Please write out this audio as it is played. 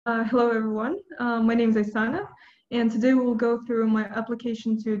Hello, everyone. My name is Aisana, and today we will go through my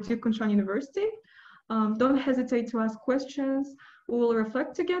application to Kunshan University. Don't hesitate to ask questions. We will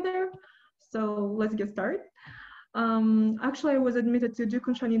reflect together. So let's get started. Actually, I was admitted to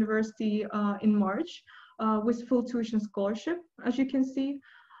Kunshan University in March with full tuition scholarship, as you can see.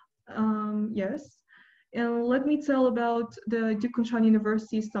 Yes. And let me tell about the Kunshan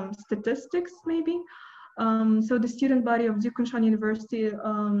University some statistics, maybe. So the student body of Kunshan University,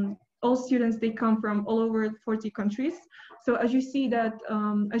 all students, they come from all over 40 countries. So as you see that,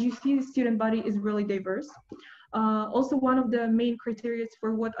 the student body is really diverse. Also, one of the main criteria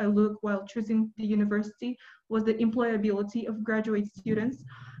for what I look while choosing the university was the employability of graduate students.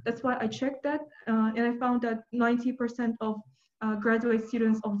 That's why I checked that, and I found that 90% of graduate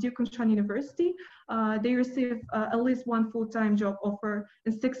students of Kunshan University, they receive at least one full-time job offer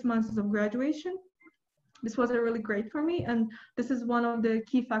in 6 months of graduation. This was really great for me, and this is one of the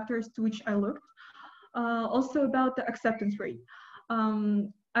key factors to which I looked. Also about the acceptance rate.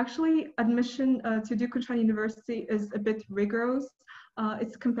 Actually, admission to Kunshan University is a bit rigorous.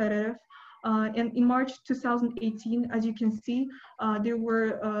 It's competitive. And in March 2018, as you can see, there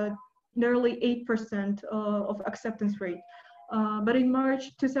were nearly 8% of acceptance rate. But in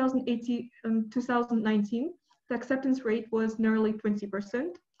March 2018 and 2019, the acceptance rate was nearly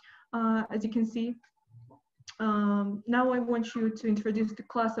 20%. As you can see, now I want you to introduce the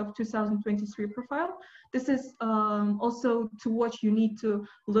class of 2023 profile. This is also to what you need to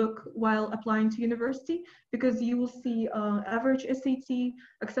look while applying to university, because you will see average SAT,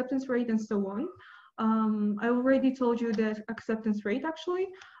 acceptance rate, and so on. I already told you the acceptance rate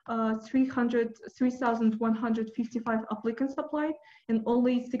actually. 3,155 applicants applied, and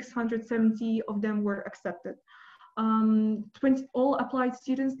only 670 of them were accepted. All applied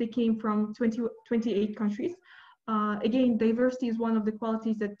students, they came from 28 countries. Again, diversity is one of the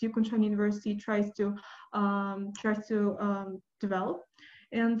qualities that Kunshan University tries to develop.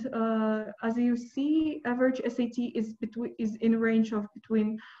 And as you see, average SAT is in a range of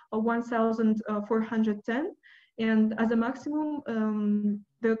between 1,410, and as a maximum,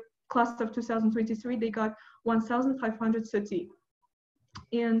 the class of 2023, they got 1,530.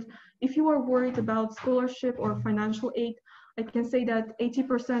 And if you are worried about scholarship or financial aid, I can say that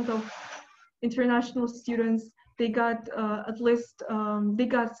 80% of international students, they got at least, they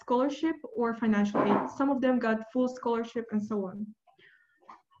got scholarship or financial aid. Some of them got full scholarship and so on.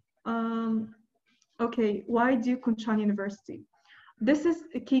 Okay, why Kunshan University? This is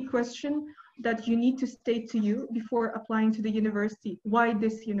a key question that you need to state to you before applying to the university. Why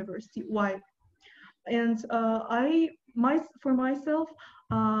this university? Why? And for myself,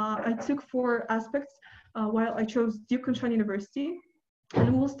 I took 4 aspects while I chose Kunshan University,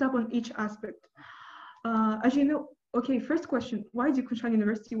 and we'll stop on each aspect. As you know, okay, first question, why Kunshan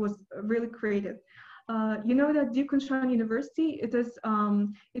University was really created? You know that Kunshan University, it's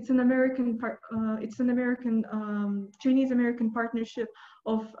an American Chinese American partnership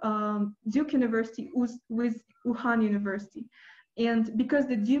of Duke University with Wuhan University. And because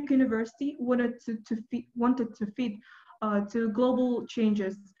the Duke University wanted to fit to global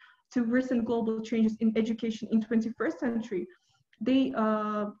changes, to recent global changes in education in 21st century, they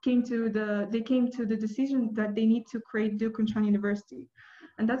came to the decision that they need to create Kunshan University.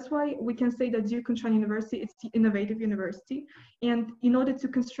 And that's why we can say that Kunshan University is the innovative university. And in order to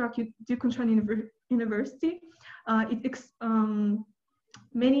construct Kunshan University,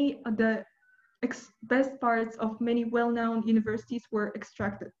 many of the best parts of many well-known universities were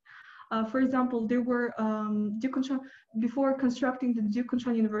extracted. For example, there were before constructing the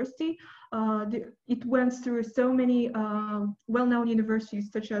Kunshan University, it went through so many well-known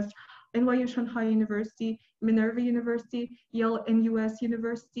universities such as NYU Shanghai University, Minerva University, Yale NUS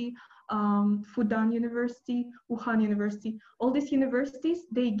University, Fudan University, Wuhan University. All these universities,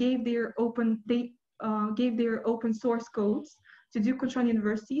 they gave their open source codes to Kunshan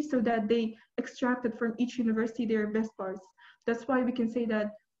University so that they extracted from each university their best parts. That's why we can say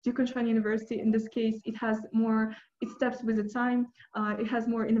that Kunshan University, in this case, it steps with the time, it has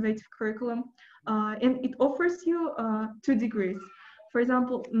more innovative curriculum, and it offers you 2 degrees. For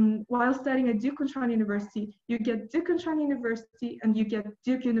example, while studying at Kunshan University, you get Kunshan University and you get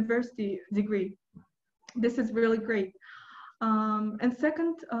Duke University degree. This is really great. And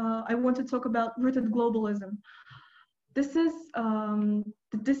second, I want to talk about rooted globalism. This is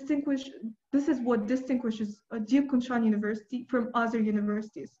what distinguishes Kunshan University from other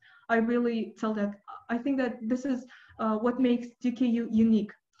universities. I really tell that. I think that this is what makes DKU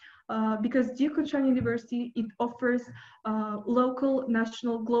unique. Because Kunshan University, it offers local,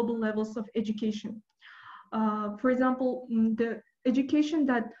 national, global levels of education. For example, education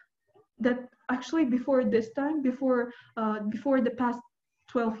that actually before this time, before the past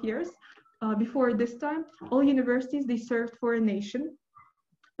 12 years, before this time, all universities, they served for a nation,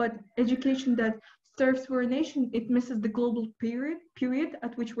 but education that serves for a nation, it misses the global period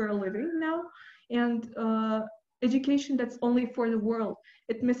at which we're living now, and education that's only for the world,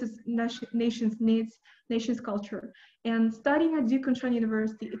 it misses nation's needs, nation's culture. And studying at Kunshan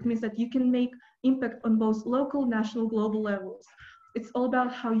University, it means that you can make impact on both local, national, global levels. It's all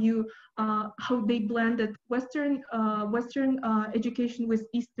about how they blended Western education with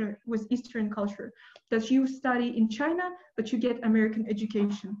Eastern culture. That you study in China, but you get American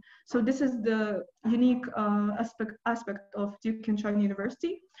education. So this is the unique aspect of Duke Kunshan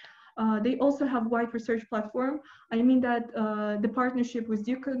University. They also have wide research platform. I mean that the partnership with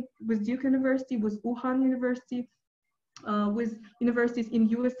Duke University, with Wuhan University, with universities in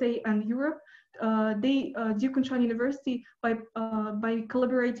USA and Europe. Duke Kunshan University, by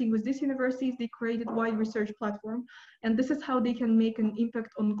collaborating with these universities, they created wide research platform, and this is how they can make an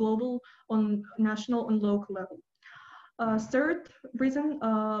impact on global, on national, and local level. Third reason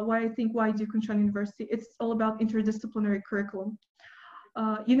why I think why Duke Kunshan University, it's all about interdisciplinary curriculum.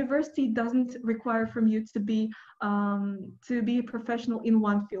 University doesn't require from you to be a professional in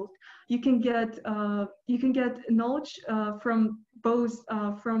one field. You can get knowledge from both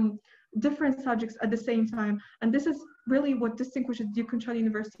from different subjects at the same time, and this is really what distinguishes Duke Kunshan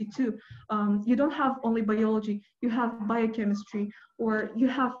University too. You don't have only biology; you have biochemistry, or you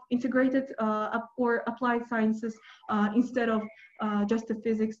have integrated or applied sciences instead of just the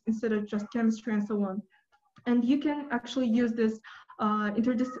physics, instead of just chemistry, and so on. And you can actually use this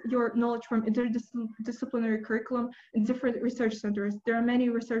your knowledge from interdisciplinary curriculum in different research centers. There are many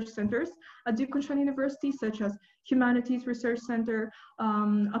research centers at Duke Kunshan University, such as Humanities Research Center,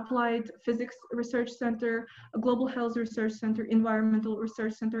 Applied Physics Research Center, Global Health Research Center, Environmental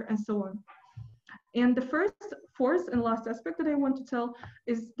Research Center, and so on. And the fourth and last aspect that I want to tell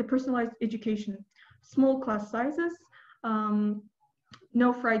is the personalized education. Small class sizes,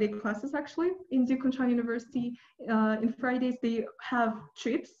 no Friday classes actually in Duke Kunshan University. In Fridays they have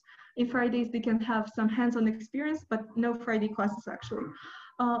trips. In Fridays they can have some hands-on experience, but no Friday classes actually.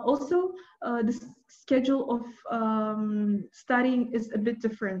 Also, the schedule of studying is a bit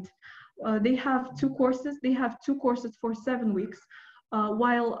different. They have two courses. They have two courses for 7 weeks.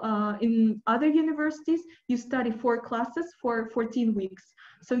 While in other universities, you study 4 classes for 14 weeks.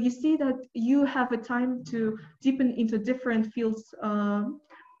 So you see that you have a time to deepen into different fields,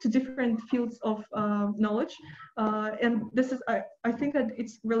 of knowledge. And this is, I think that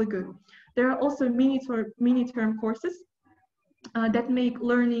it's really good. There are also mini-term courses that make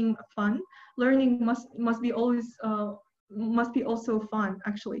learning fun. Learning must be always must be also fun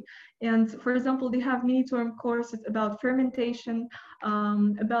actually. And for example, they have mini-term courses about fermentation,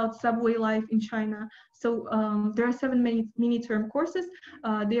 about subway life in China. So there are 7 mini-term courses.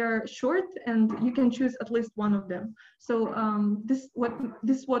 They are short and you can choose at least one of them. So this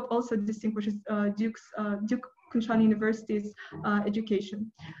what also distinguishes Duke Kunshan University's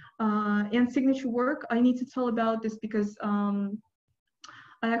education. And signature work, I need to tell about this because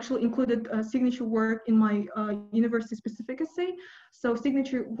I actually included signature work in my university-specific essay. So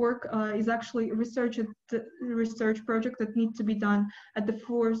signature work is actually a research project that needs to be done at the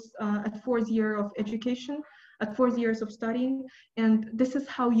fourth year of education, at 4 years of studying. And this is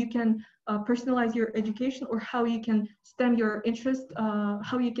how you can personalize your education, or how you can stem your interest,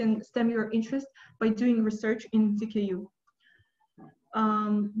 by doing research in DKU.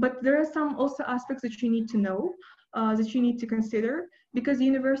 But there are some also aspects that you need to know, that you need to consider, because the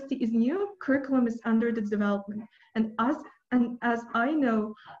university is new, curriculum is under the development. And as I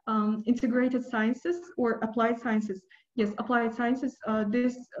know, integrated sciences or applied sciences, yes, applied sciences,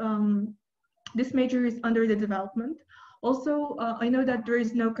 this major is under the development. Also, I know that there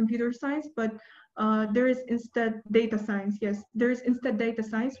is no computer science, but there is instead data science. Yes, there is instead data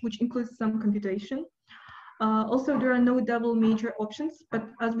science, which includes some computation. Also, there are no double major options, but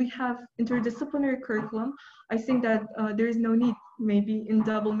as we have interdisciplinary curriculum, I think that there is no need maybe in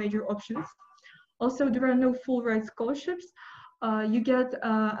double major options. Also, there are no full ride scholarships. You get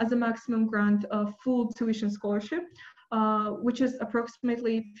as a maximum grant a full tuition scholarship, which is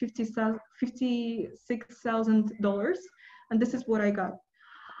approximately $56,000, and this is what I got.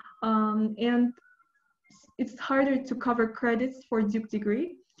 And it's harder to cover credits for Duke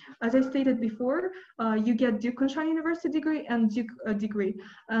degree. As I stated before, you get Duke Kunshan University degree and Duke degree.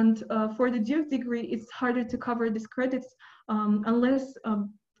 And for the Duke degree, it's harder to cover these credits unless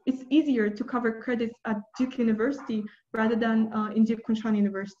it's easier to cover credits at Duke University rather than in Duke Kunshan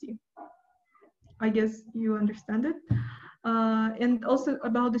University. I guess you understand it. And also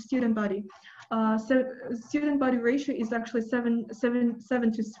about the student body. So student body ratio is actually 7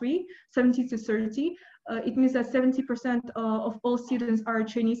 to 3, 70 to 30. It means that 70% of all students are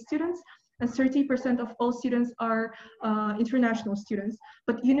Chinese students, and 30% of all students are international students.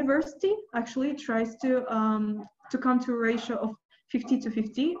 But university actually tries to come to a ratio of 50 to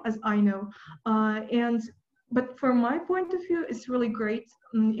 50, as I know. But from my point of view, it's really great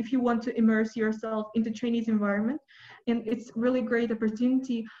if you want to immerse yourself in the Chinese environment. And it's really great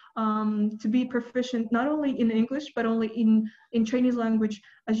opportunity to be proficient not only in English, but only in Chinese language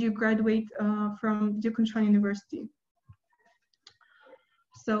as you graduate from Kunshan University.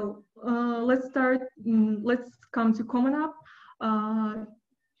 So let's start, let's come to Common App.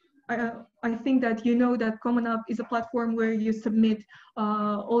 I think that you know that Common App is a platform where you submit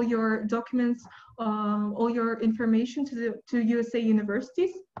all your documents, all your information to USA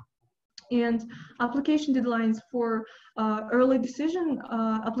universities. And application deadlines for early decision,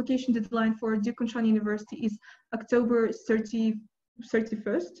 application deadline for Kunshan University is October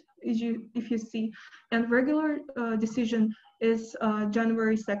 31st, if you see, and regular decision is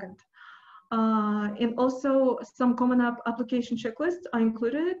January 2nd. And also some Common App application checklists are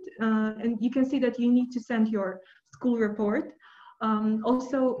included, and you can see that you need to send your school report,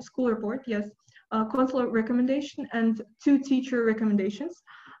 also school report, yes, consular recommendation and 2 teacher recommendations.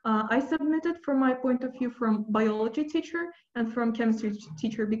 I submitted from my point of view from biology teacher and from chemistry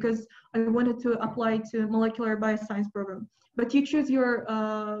teacher because I wanted to apply to molecular bioscience program. But you choose your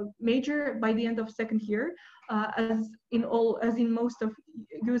major by the end of 2nd year, as in most of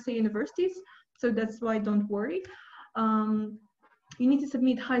USA universities. So that's why don't worry. You need to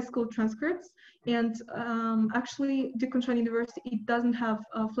submit high school transcripts, and actually Kunshan University, it doesn't have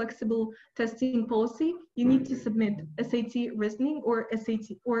a flexible testing policy. You need to submit SAT reasoning or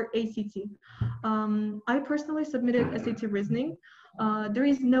SAT or ACT. I personally submitted SAT reasoning. There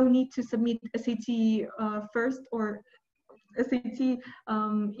is no need to submit SAT first or SAT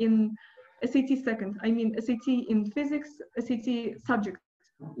in SAT second. I mean SAT in physics, SAT subject.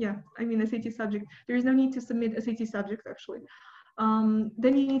 Yeah, I mean SAT subject. There is no need to submit SAT subject actually.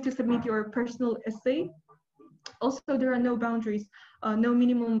 Then you need to submit your personal essay. Also, there are no boundaries, no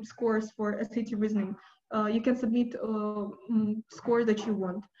minimum scores for SAT reasoning. You can submit score that you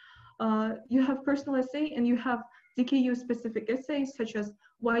want. You have personal essay and you have DKU specific essays such as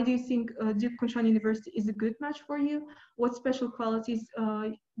why do you think Kunshan University is a good match for you? What special qualities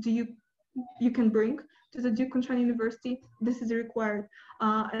do you can bring to the Kunshan University? This is required.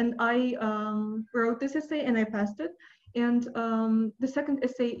 And I wrote this essay and I passed it. And the second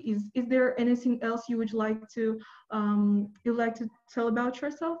essay is there anything else you would like to tell about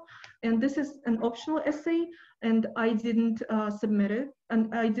yourself? And this is an optional essay, and I didn't submit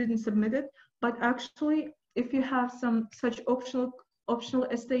it. But actually, if you have some such optional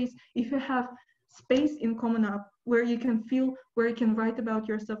essays, if you have space in Common App where you can write about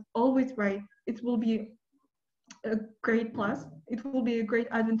yourself, always write. It will be a great plus. It will be a great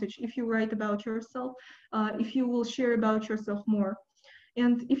advantage if you write about yourself, if you will share about yourself more.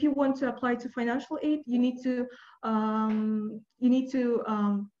 And if you want to apply to financial aid, you need to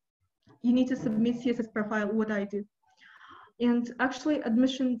submit CSS profile, what I do. And actually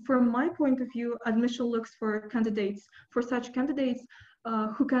admission, from my point of view, admission looks for candidates, for such candidates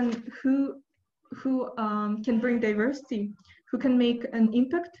who can bring diversity, who can make an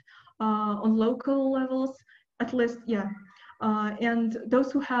impact on local levels, at least, yeah. And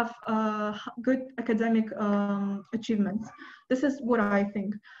those who have good academic achievements. This is what I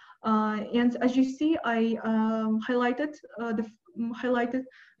think. And as you see, I highlighted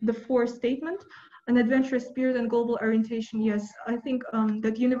the 4 statement: an adventurous spirit and global orientation. Yes, I think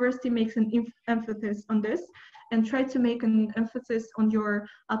that university makes an emphasis on this, and try to make an emphasis on your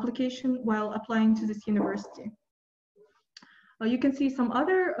application while applying to this university. You can see some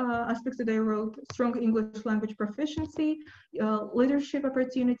other aspects that I wrote: strong English language proficiency, leadership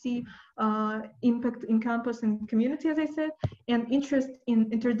opportunity, impact in campus and community, as I said, and interest in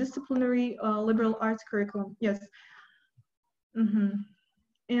interdisciplinary liberal arts curriculum. Yes.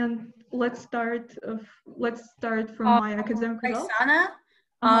 And let's start from my academic results.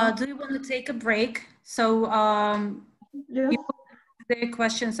 Aisana, do you want to take a break? So yes. the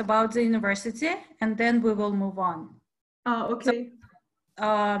questions about the university, and then we will move on. Okay.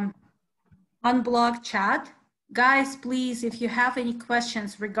 So, unblock chat. Guys, please, if you have any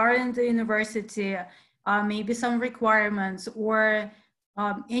questions regarding the university, maybe some requirements or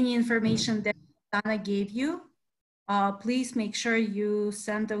any information that Aisana gave you, please make sure you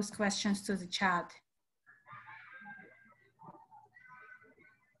send those questions to the chat.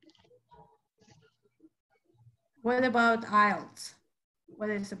 What about IELTS? What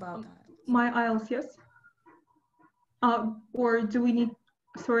is about IELTS? My IELTS, yes. Or do we need,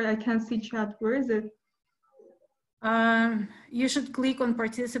 sorry, I can't see chat. Where is it? You should click on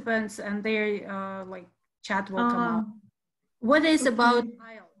participants and their like chat will come out. What is about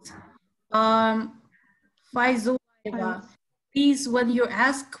IELTS? Faizulla, please, when you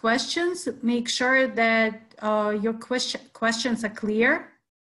ask questions, make sure that your questions are clear.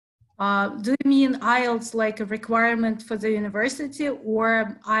 Do you mean IELTS like a requirement for the university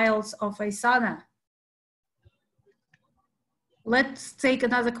or IELTS of Aisana? Let's take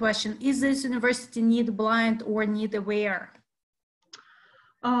another question. Is this university need blind or need aware?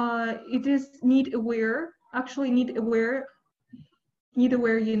 It is need aware, actually need aware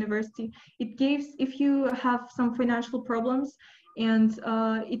university. It gives, if you have some financial problems, and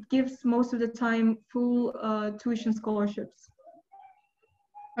it gives most of the time full tuition scholarships.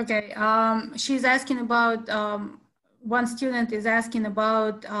 Okay, she's asking about, one student is asking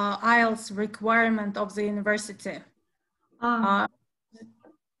about IELTS requirement of the university. You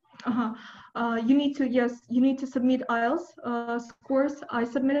need to, yes, you need to submit IELTS scores. I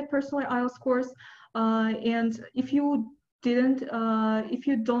submitted personally IELTS scores, and if you didn't, if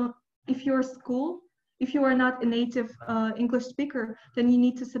you are not a native English speaker, then you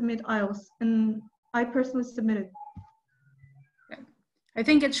need to submit IELTS, and I personally submitted. I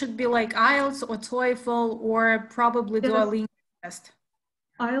think it should be like IELTS or TOEFL or probably yes. Duolingo test.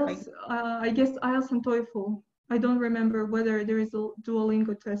 IELTS, I guess IELTS and TOEFL. I don't remember whether there is a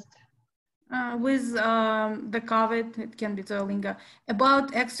Duolingo test. With the COVID, it can be Duolingo.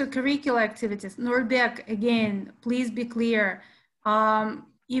 About extracurricular activities, Nurbek, again, please be clear.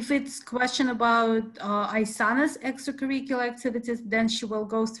 If it's question about Aisana's extracurricular activities, then she will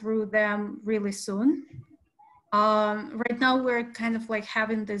go through them really soon. Right now, we're kind of like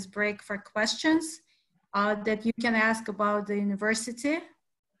having this break for questions that you can ask about the university,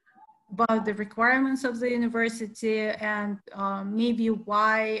 about the requirements of the university, and maybe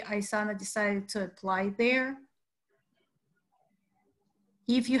why Aisana decided to apply there.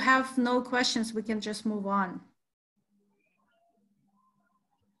 If you have no questions, we can just move on.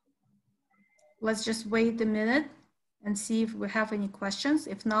 Let's just wait a minute and see if we have any questions.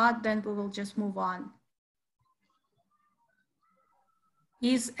 If not, then we will just move on.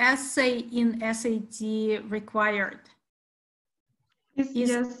 Is essay in SAT required?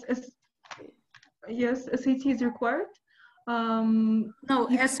 Yes, SAT is required. No,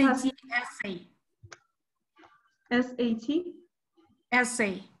 SAT essay. SAT?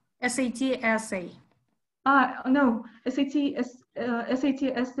 Essay. SAT essay. No, SAT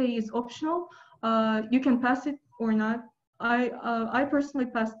essay is optional. You can pass it or not. I personally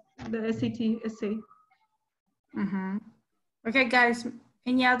passed the SAT essay. Mm-hmm. Okay, guys,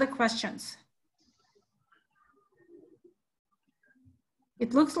 any other questions?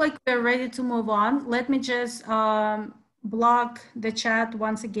 It looks like we're ready to move on. Let me just block the chat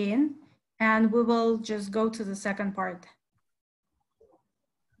once again, and we will just go to the second part.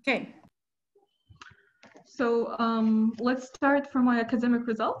 Okay. So let's start from my academic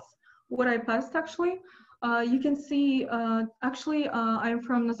results. What I passed, actually. You can see, actually, I'm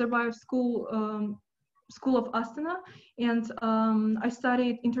from Nazarbayev School of Astana, and I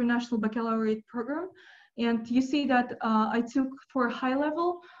studied International Baccalaureate program. And you see that I took for high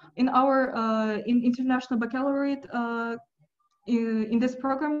level in our in International Baccalaureate. In this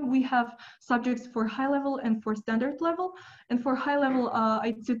program, we have subjects for high level and for standard level. And for high level,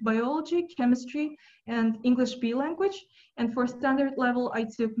 I took biology, chemistry, and English B language. And for standard level, I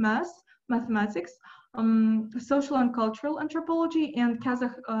took mathematics, social and cultural anthropology, and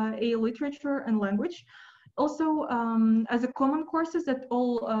Kazakh A literature and language. Also, as a common courses that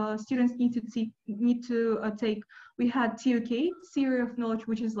all students need to take, we had TUK, Theory of Knowledge,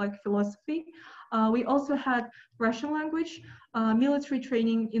 which is like philosophy. We also had Russian language, military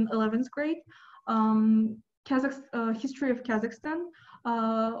training in 11th grade, history of Kazakhstan.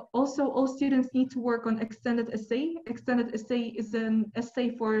 Also, all students need to work on extended essay. Extended essay is an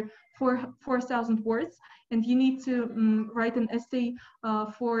essay for 4,000 words, and you need to write an essay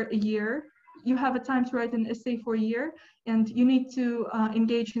for a year. You have a time to write an essay for a year, and you need to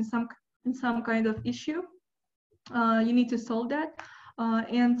engage in some kind of issue. You need to solve that.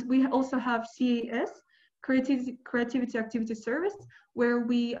 And we also have CAS, Creativity Activity Service, where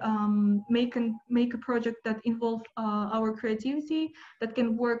we make a project that involves our creativity, that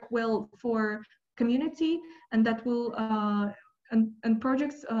can work well for community, and that will and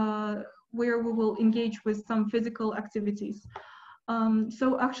projects where we will engage with some physical activities.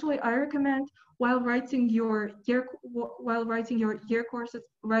 So actually, I recommend while writing your year courses,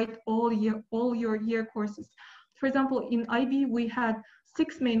 write all your year courses for example, in IB, we had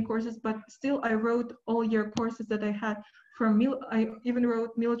 6 main courses, but still I wrote all year courses that I had from I even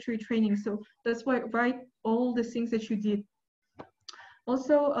wrote military training. So that's why write all the things that you did.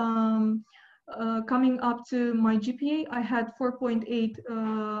 Also, coming up to my GPA, I had 4.8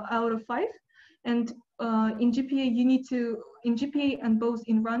 out of 5. And in GPA, in GPA and both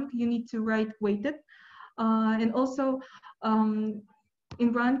in rank, you need to write weighted. And also,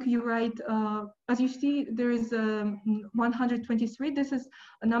 in rank, you write, as you see, there is 123. This is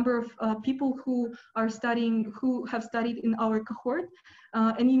a number of people who have studied in our cohort.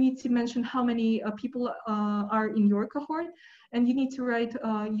 And you need to mention how many people are in your cohort. And you need to write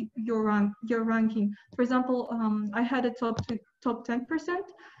your ranking. For example, I had a top 10%.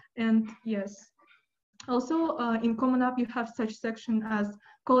 And yes. Also, in Common App, you have such section as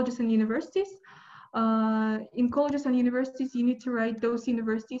colleges and universities. In colleges and universities, you need to write those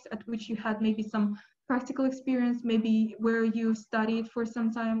universities at which you had maybe some practical experience, maybe where you studied for some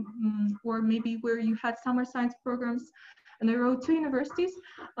time, or maybe where you had summer science programs. And I wrote 2 universities.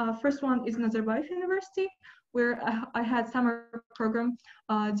 First one is Nazarbayev University, where I had summer program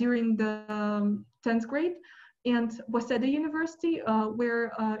during the 10th grade, and Waseda University,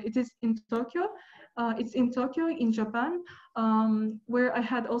 where it is in Tokyo. It's in Tokyo, in Japan, where I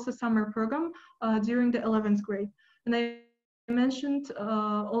had also summer program during the 11th grade. And I mentioned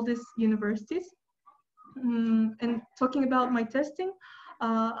all these universities. And talking about my testing,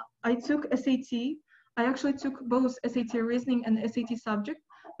 I took SAT. I actually took both SAT reasoning and SAT subject,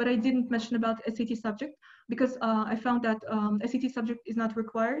 but I didn't mention about SAT subject because I found that SAT subject is not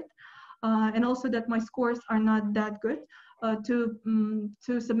required, and also that my scores are not that good to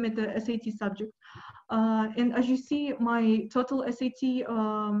submit the SAT subject. And as you see, my total SAT,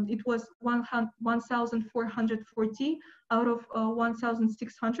 it was 1,440 out of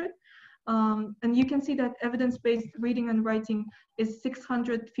 1,600. And you can see that evidence-based reading and writing is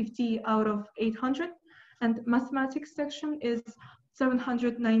 650 out of 800. And mathematics section is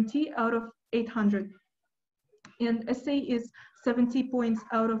 790 out of 800. And essay is 70 points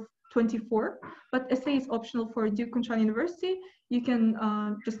out of 24, but essay is optional for Duke Kunshan University. You can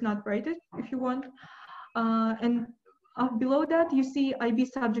just not write it if you want. And below that, you see IB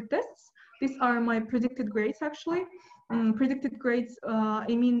subject tests. These are my predicted grades, actually. Predicted grades,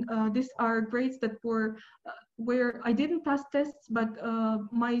 I mean, these are grades that were where I didn't pass tests, but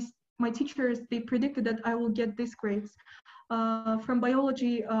my teachers, they predicted that I will get these grades. From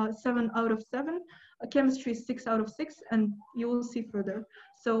biology, 7 out of 7, chemistry 6 out of 6, and you will see further.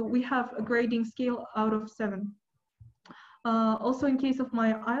 So we have a grading scale out of 7. Also, in case of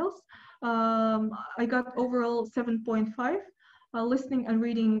my IELTS, I got overall 7.5. Listening and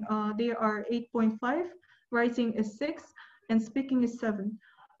reading, they are 8.5. Writing is 6, and speaking is 7.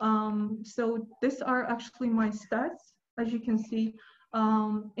 So these are actually my stats, as you can see.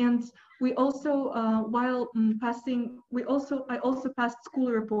 And we also, while passing, I also passed school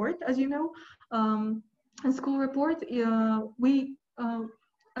report, as you know. And school report,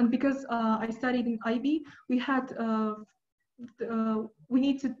 and because I studied in IB, we had we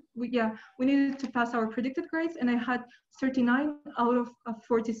needed to pass our predicted grades, and I had 39 out of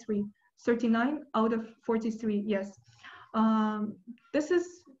 43. 39 out of 43, yes. This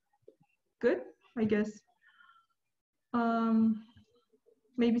is good, I guess.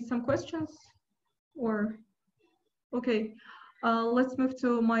 Maybe some questions, or, okay. Let's move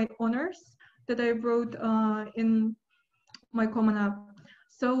to my honors that I wrote in my Common App.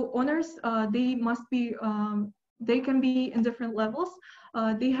 So honors, they must be, they can be in different levels.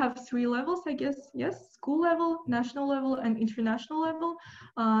 They have 3 levels, I guess. Yes, school level, national level, and international level.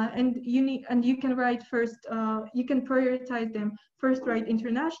 And you can write first. You can prioritize them. First, write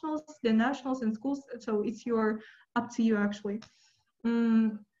internationals, then nationals, and schools. So it's up to you, actually.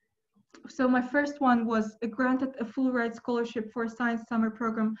 So my first one was granted a full ride scholarship for science summer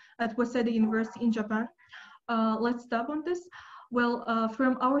program at Waseda University in Japan. Let's stop on this. Well,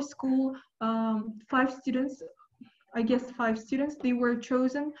 from our school, 5 students. I guess 5 students, they were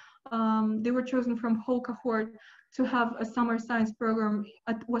chosen from whole cohort to have a summer science program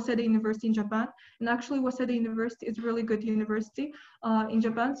at Waseda University in Japan. And actually Waseda University is a really good university in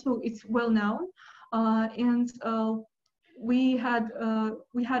Japan, so it's well known. And we had a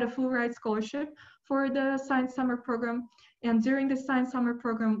full ride scholarship for the science summer program. And during the science summer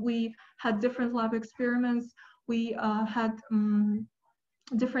program, we had different lab experiments. We had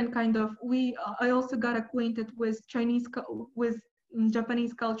different kind of, I also got acquainted with Japanese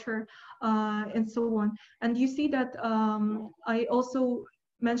culture and so on. And you see that I also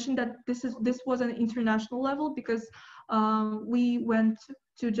mentioned that this was an international level because we went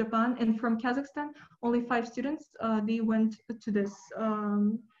to Japan, and from Kazakhstan, only 5 students, they went to this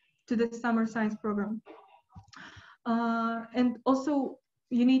summer science program. And also,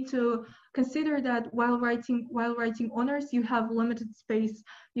 you need to consider that while writing honors, you have limited space.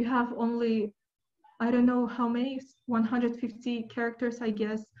 You have only, I don't know how many, 150 characters, I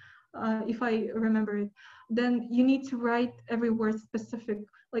guess, if I remember it. Then you need to write every word specific,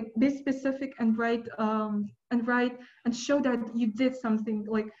 like be specific and write and show that you did something.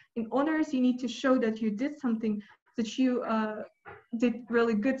 Like in honors, you need to show that you did something, that you did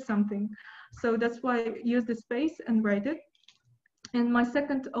really good something. So that's why use the space and write it. And my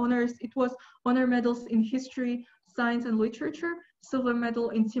second honors, it was honor medals in history, science, and literature, silver medal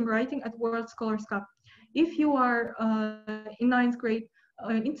in team writing at World Scholars Cup. If you are in 9th grade,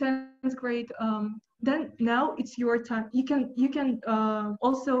 in 10th grade, then now it's your time. You can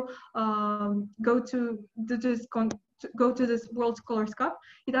also go to this World Scholars Cup.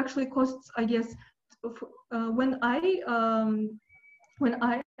 It actually costs, I guess, when I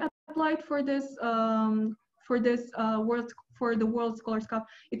applied for this the World Scholars Cup,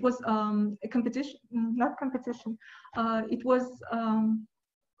 it was a competition, not competition. It was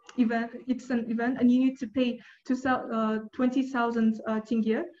event. It's an event, and you need to pay 20,000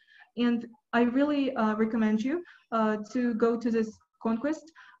 tenge. And I really recommend you to go to this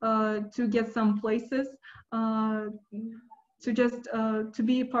conquest, to get some places, to just to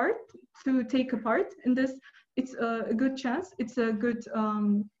be a part, to take a part in this. It's a good chance. It's a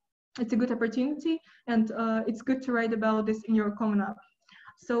good opportunity, and it's good to write about this in your Common App.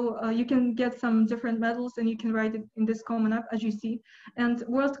 So you can get some different medals, and you can write it in this Common App, as you see. And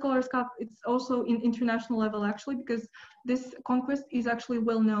World Scholars Cup, it's also in international level, actually, because this conquest is actually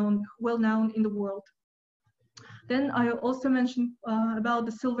well known in the world. Then I also mentioned about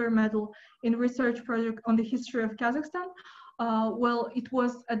the silver medal in research project on the history of Kazakhstan. Well, it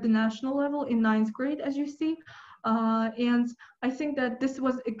was at the national level in 9th grade, as you see. And I think that this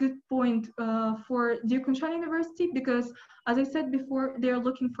was a good point for Duke Kunshan University, because, as I said before, they are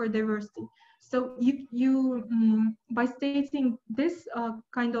looking for diversity. So you by stating this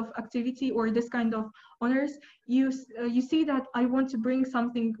kind of activity or this kind of honors, you see that I want to bring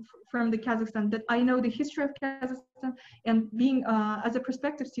something from the Kazakhstan, that I know the history of Kazakhstan, and being as a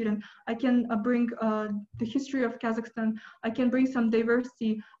prospective student, I can bring the history of Kazakhstan. I can bring some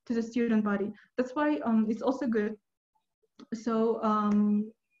diversity to the student body. That's why it's also good. So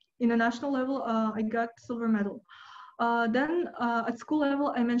in a national level, I got silver medal. Then at school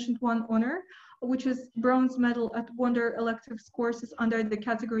level, I mentioned one honor, which is bronze medal at Wonder electives courses under the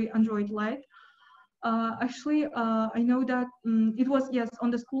category Android Lite. Actually, I know that it was, yes, on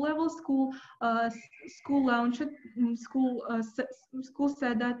the school level. School launched it. School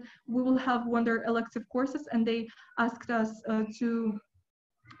said that we will have Wonder elective courses, and they asked us to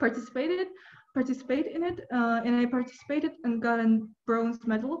participate in it, and I participated and got a bronze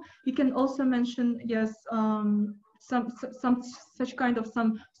medal. You can also mention, yes, some such kind of some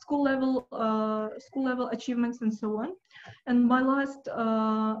school level achievements and so on. And my last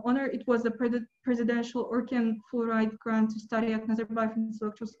honor, it was a presidential Orkan full ride grant to study at Nazarbayev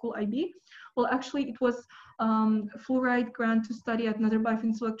Intellectual School IB. Well, actually, it was full ride grant to study at Nazarbayev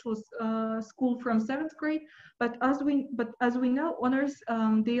Intellectual School from 7th grade. But as we know, honors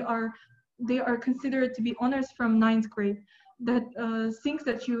they are considered to be honors from 9th grade. That things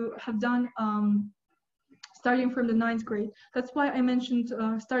that you have done starting from the 9th grade. That's why I mentioned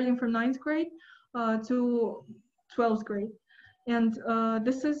starting from 9th grade to 12th grade. And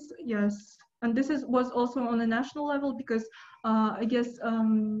this is, yes, and this was also on a national level, because I guess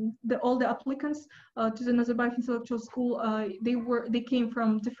all the applicants to the Nazarbayev Intellectual School, they came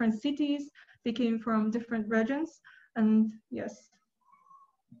from different cities, they came from different regions, and yes.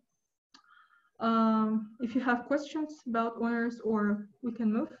 If you have questions about honors, or we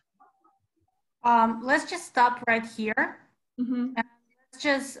can move. Let's just stop right here. Mm-hmm. And let's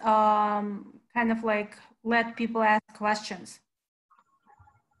just kind of like let people ask questions.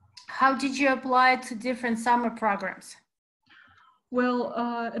 How did you apply to different summer programs? Well,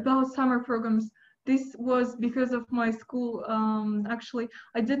 about summer programs, this was because of my school. Actually,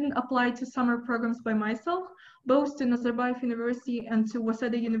 I didn't apply to summer programs by myself. Both to Nazarbayev University and to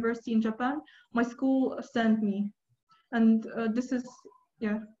Waseda University in Japan, my school sent me. And this is,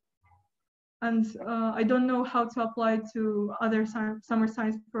 yeah. And I don't know how to apply to other summer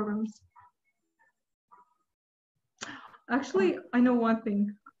science programs. Actually, I know one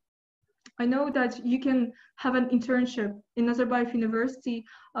thing. I know that you can have an internship in Nazarbayev University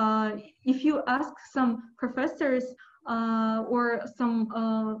if you ask some professors or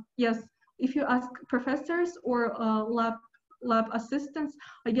some, yes, if you ask professors or lab lab assistants.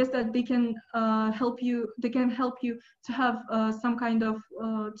 I guess that they can help you. They can help you to have some kind of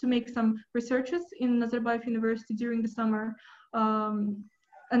to make some researches in Nazarbayev University during the summer,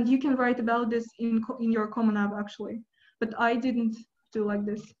 and you can write about this in your Common App actually. But I didn't do like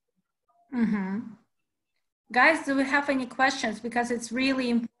this. Mm-hmm. Guys, do we have any questions? Because it's really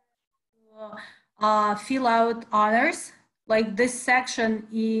important to fill out honors. Like this section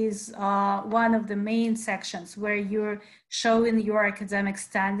is one of the main sections where you're showing your academic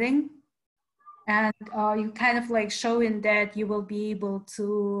standing, and you kind of like showing that you will be able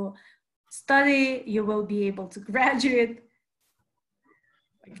to study, you will be able to graduate,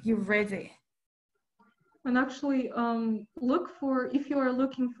 like you're ready. And actually, look for, if you are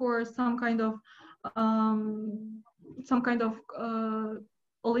looking for some kind of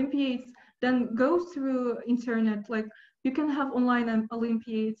Olympiads, then go through internet. Like you can have online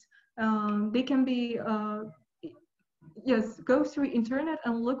Olympiads. They can be, yes, go through internet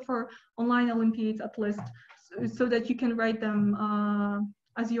and look for online Olympiads at least, so that you can write them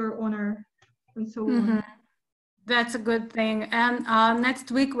as your honor and so on. That's a good thing. And next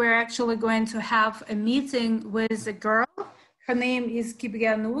week, we're actually going to have a meeting with a girl. Her name is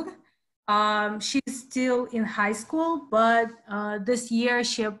Kibrianur. She's still in high school, but this year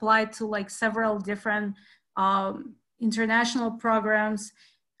she applied to like several different international programs,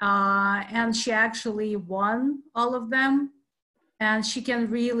 and she actually won all of them. And she can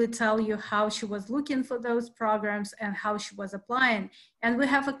really tell you how she was looking for those programs and how she was applying. And we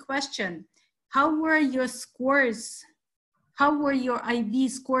have a question. How were your scores, how were your IB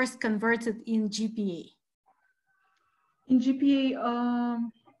scores converted in GPA? In GPA,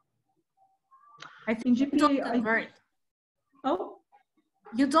 I think in GPA, you don't convert. Oh?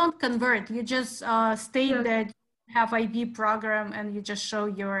 You don't convert, you just state Yes. that you have IB program and you just show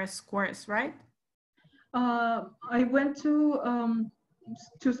your scores, right? I went to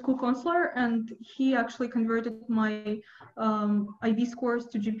school counselor and he actually converted my IB scores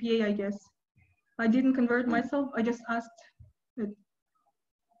to GPA, I guess. I didn't convert myself, I just asked it.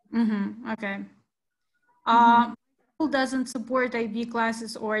 Okay. School doesn't support IB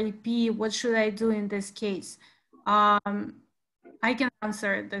classes or AP. What should I do in this case? I can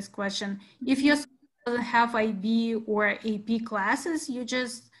answer this question. If your school doesn't have IB or AP classes, you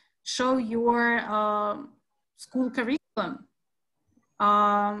just show your school curriculum.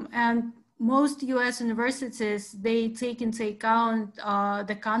 And most US universities, they take into account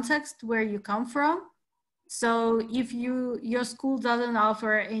the context where you come from. So if your school doesn't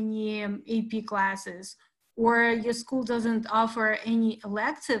offer any AP classes or your school doesn't offer any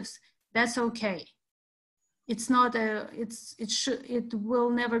electives, that's okay. It's not it will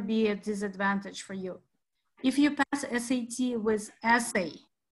never be a disadvantage for you. If you pass SAT with essay,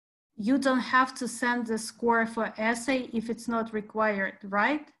 you don't have to send the score for essay if it's not required,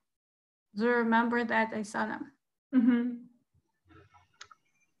 right? Do you remember that, Aisana?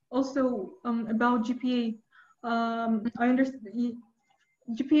 Also, about GPA, I understand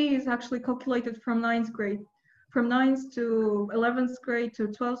GPA is actually calculated from 9th grade, from 9th to 11th grade to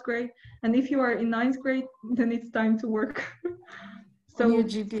 12th grade. And if you are in 9th grade, then it's time to work. So your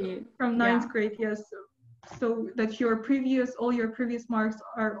GPA. From 9th grade, yes. So that all your previous marks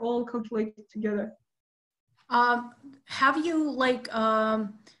are all calculated together. Have you like,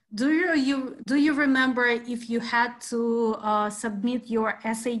 do you remember if you had to submit your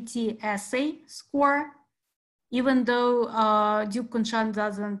SAT essay score, even though Duke Kunshan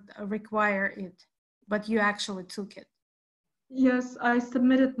doesn't require it, but you actually took it? Yes, I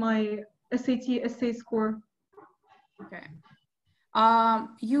submitted my SAT essay score. Okay.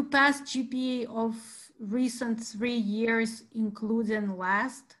 You passed GPA of recent 3 years, including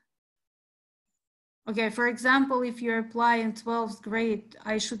last? Okay, for example, if you apply in 12th grade,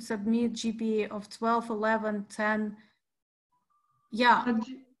 I should submit GPA of 12, 11, 10. Yeah,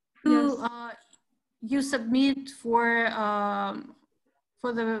 yes. You submit for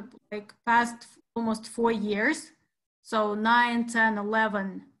the like past almost 4 years. So 9, 10,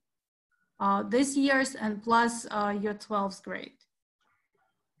 11 this year's and plus your 12th grade.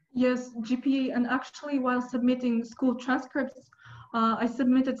 Yes, GPA, and actually while submitting school transcripts, I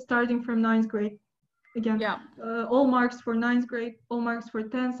submitted starting from 9th grade. Again, yeah. All marks for 9th grade, all marks for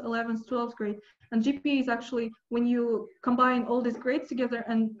 10th, 11th, 12th grade. And GPA is actually when you combine all these grades together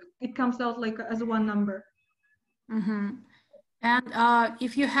and it comes out like as one number. And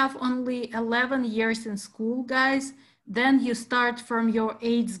if you have only 11 years in school, guys, then you start from your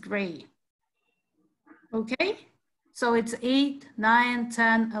 8th grade. Okay? So it's 8, 9,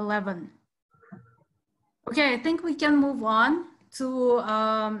 10, 11. Okay, I think we can move on to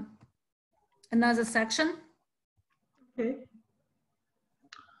another section. Okay.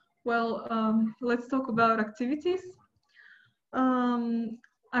 Well, let's talk about activities.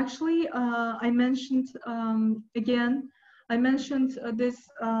 Actually, I mentioned again, I mentioned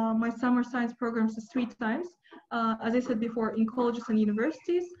my summer science programs 3 times. As I said before, in colleges and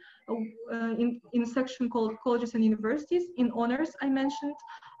universities, in a section called colleges and universities. In honors, I mentioned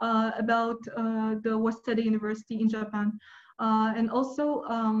about the Waseda University in Japan. And also,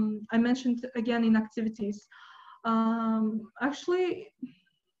 I mentioned again in activities. Actually,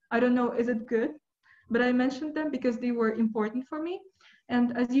 I don't know, is it good? But I mentioned them because they were important for me.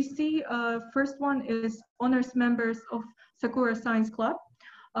 And as you see, first one is honors members of Sakura Science Club.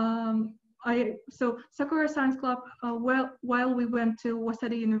 So Sakura Science Club, while we went to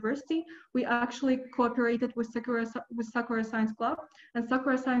Waseda University, we actually cooperated with Sakura Science Club. And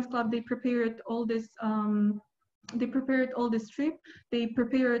Sakura Science Club, they prepared all this trip, they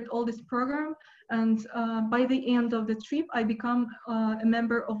prepared all this program, and by the end of the trip, I become a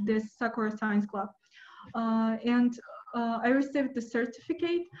member of this Sakura Science Club. And I received the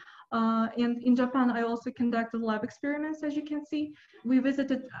certificate. And in Japan, I also conducted lab experiments, as you can see. We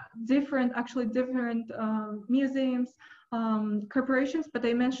visited different museums, corporations, but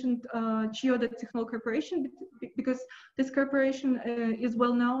I mentioned Chiyoda Techno Corporation because this corporation is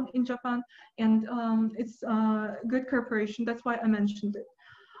well known in Japan, and it's a good corporation. That's why I mentioned it.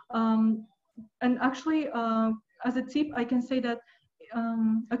 And actually, as a tip, I can say that,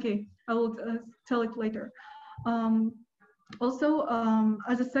 okay, I will tell it later. Also,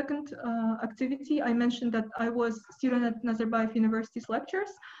 as a second activity, I mentioned that I was student at Nazarbayev University's lectures,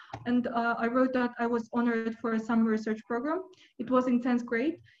 and I wrote that I was honored for a summer research program. It was in 10th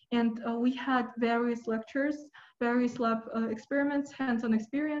grade, and we had various lectures, various lab experiments, hands-on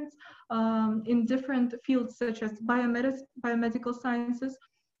experience in different fields such as biomedical sciences,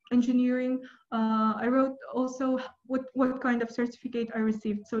 engineering. I wrote also what kind of certificate I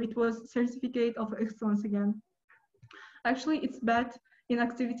received. So it was certificate of excellence again. Actually, it's bad in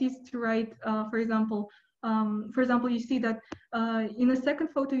activities to write, for example, you see that in the second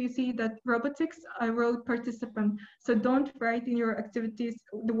photo, you see that robotics, I wrote participant. So don't write in your activities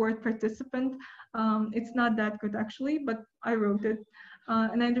the word participant. It's not that good actually, but I wrote it.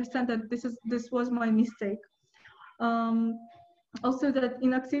 And I understand that this was my mistake. Also that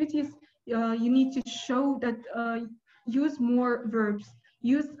in activities, you need to show that use more verbs.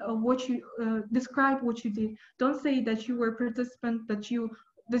 Use what you describe what you did. Don't say that you were participant, that you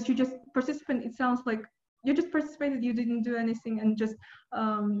just participant. It sounds like you just participated, you didn't do anything, and just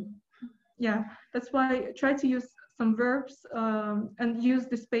yeah. That's why try to use some verbs and use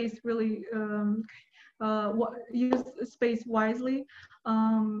the space really. Use space wisely.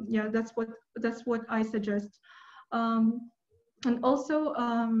 Yeah, that's what I suggest. And also,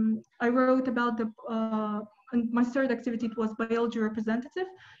 I wrote about and my third activity, it was biology representative.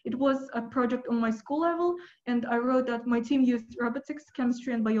 It was a project on my school level, and I wrote that my team used robotics,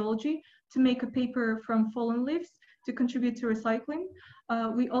 chemistry, and biology to make a paper from fallen leaves to contribute to recycling.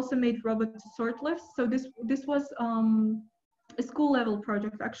 We also made robots to sort leaves. So this was a school level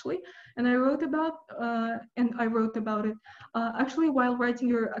project actually, and I wrote about it. Actually, while writing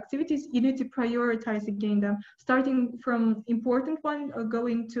your activities, you need to prioritize again them, starting from important one,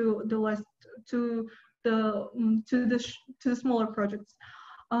 going to the last to the smaller projects.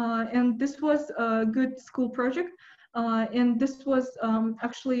 And this was a good school project, and this was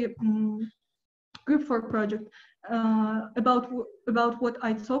actually group for project about what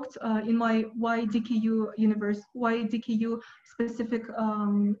I talked in my YDKU specific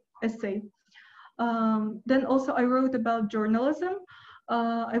essay. Then also I wrote about journalism.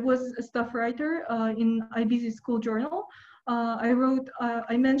 I was a staff writer in IBZ School Journal.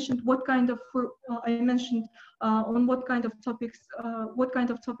 I mentioned what kind of on what kind of topics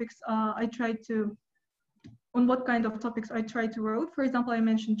I tried to write. For example, I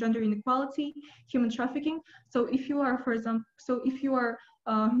mentioned gender inequality, human trafficking. So if you are, for example, if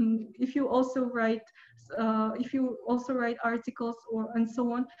you also write articles and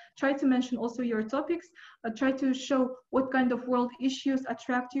so on, try to mention also your topics. Try to show what kind of world issues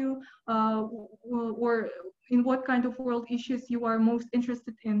attract you, or in what kind of world issues you are most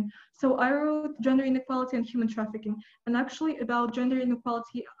interested in. So I wrote gender inequality and human trafficking. And actually about gender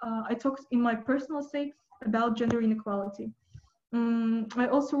inequality, I talked in my personal essay about gender inequality. I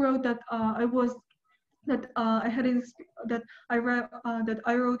also wrote that I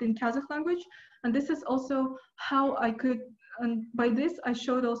wrote in Kazakh language, and this is also how I could. And by this, I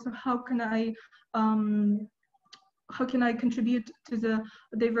showed also how can I contribute to the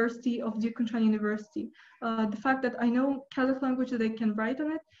diversity of Kunshan University. The fact that I know Kazakh language that I can write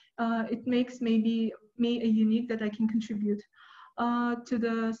on it, it makes maybe me a unique that I can contribute. to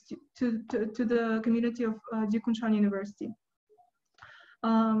the community of Kunshan University.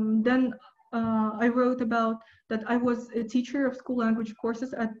 Then I wrote about that I was a teacher of school language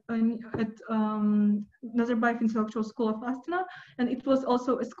courses at Nazarbayev Intellectual School of Astana, and it was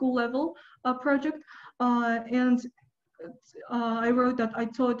also a school level project. And I wrote that I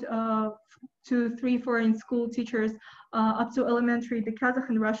taught 2-3 foreign school teachers up to elementary the Kazakh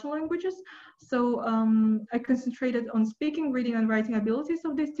and Russian languages. So I concentrated on speaking, reading, and writing abilities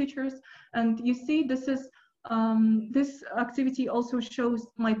of these teachers. And you see, this is this activity also shows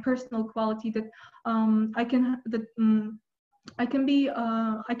my personal quality that I can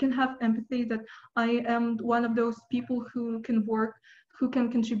have empathy, that I am one of those people who can work, who can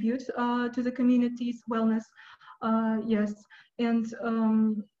contribute to the community's wellness. Yes, and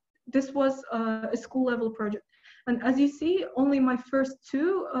this was a school level project. And as you see, only my first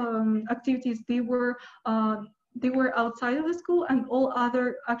 2 activities, they were outside of the school, and all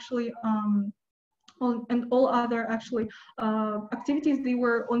other activities, they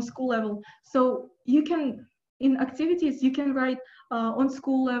were on school level. So you can, in activities, you can write on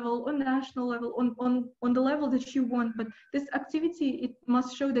school level, on national level, on the level that you want. But this activity, it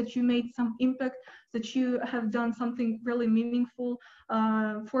must show that you made some impact, that you have done something really meaningful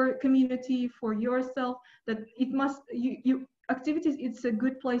for community, for yourself. That it must, activities, it's a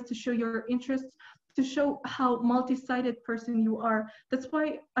good place to show your interests, to show how multi-sided person you are. That's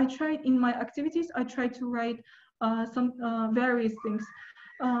why I tried in my activities, I tried to write some various things.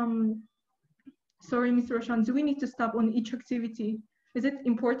 Sorry, Mr. Roshan, do we need to stop on each activity? Is it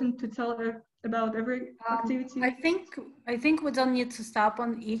important to tell about every activity? I think we don't need to stop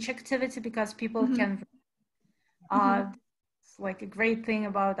on each activity because people can. It's like a great thing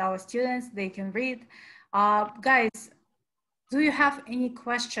about our students, they can read. Guys, do you have any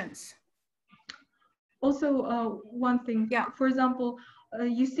questions? Also, one thing, yeah. For example,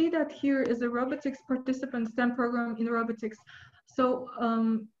 you see that here is a robotics participant STEM program in robotics. So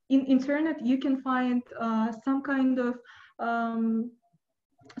in internet, you can find some kind of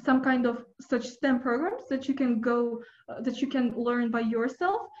such STEM programs that you can go, that you can learn by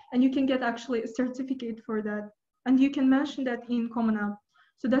yourself, and you can get actually a certificate for that. And you can mention that in Common App.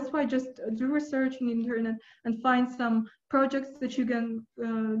 So that's why just do research in the internet and find some projects that you can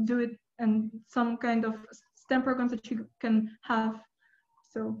do it, and some kind of STEM programs that you can have.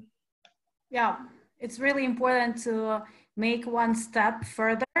 So yeah, it's really important to make one step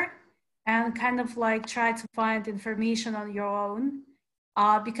further and kind of like try to find information on your own,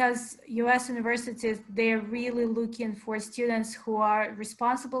 because US universities, they're really looking for students who are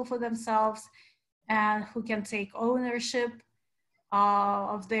responsible for themselves and who can take ownership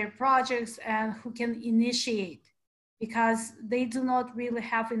of their projects and who can initiate, because they do not really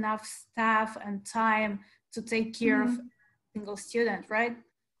have enough staff and time to take care of a single student, right?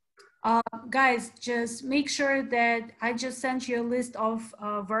 Guys, just make sure that I just sent you a list of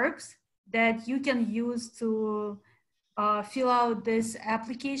verbs that you can use to fill out this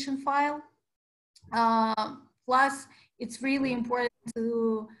application file. Plus, it's really important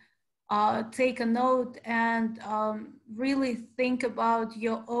to take a note and really think about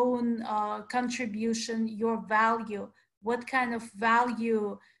your own contribution, your value, what kind of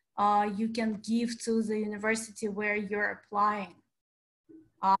value you can give to the university where you're applying.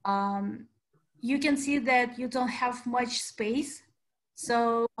 You can see that you don't have much space.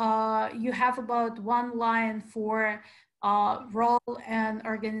 So you have about 1 line for role and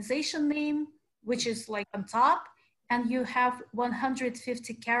organization name, which is like on top. And you have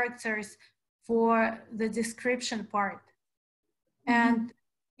 150 characters for the description part. And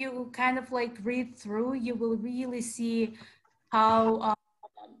you kind of like read through, you will really see how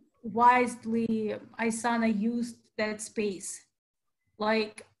wisely Aisana used that space.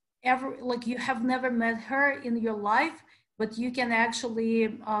 Like you have never met her in your life, but you can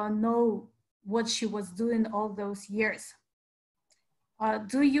actually know what she was doing all those years.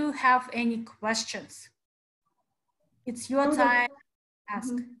 Do you have any questions? It's your time to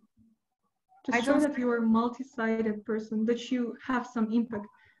ask. Just show that you are a multi-sided person, that you have some impact.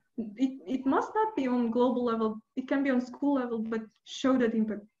 It must not be on global level, it can be on school level, but show that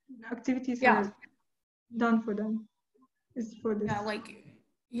impact. Activities are done for them. It's for this. Yeah, like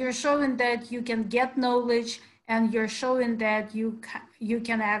you're showing that you can get knowledge, and you're showing that you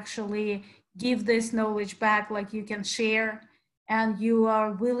can actually give this knowledge back, like you can share, and you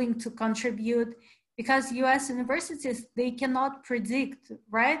are willing to contribute. Because US universities, they cannot predict,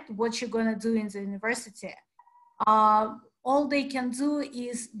 right, what you're gonna do in the university. All they can do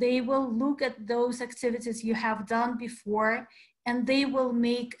is they will look at those activities you have done before, and they will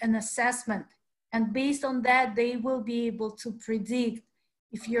make an assessment And based on that, they will be able to predict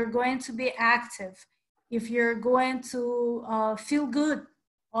if you're going to be active, if you're going to feel good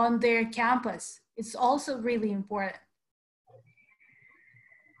on their campus. It's also really important.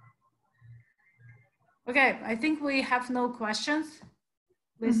 Okay, I think we have no questions.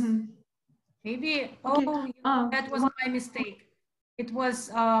 Maybe, okay. That was my mistake. It was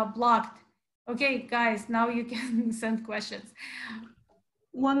blocked. Okay, guys, now you can send questions.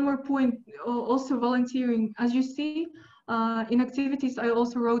 One more point, also volunteering. As you see, in activities, I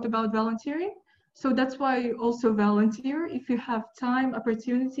also wrote about volunteering. So that's why also volunteer if you have time,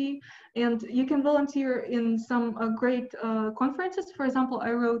 opportunity, and you can volunteer in some great conferences. For example,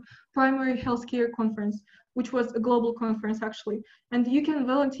 I wrote Primary Healthcare Conference, which was a global conference actually. And you can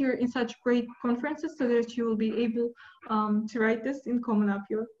volunteer in such great conferences so that you will be able to write this in Common App,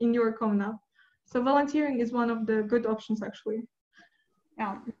 in your Common App. So volunteering is one of the good options actually.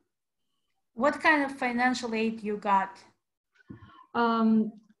 Yeah. What kind of financial aid you got?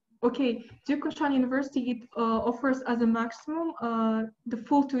 Okay, Kunshan University, it offers as a maximum the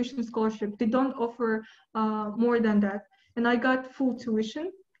full tuition scholarship. They don't offer more than that. And I got full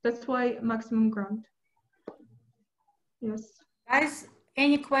tuition. That's why maximum grant. Yes. Guys,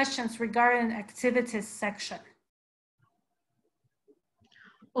 any questions regarding activities section?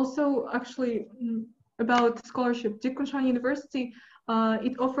 Also, actually, about scholarship, Kunshan University,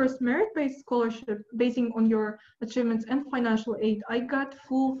 it offers merit-based scholarship basing on your achievements and financial aid. I got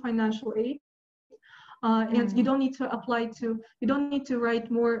full financial aid, and you don't need to you don't need to write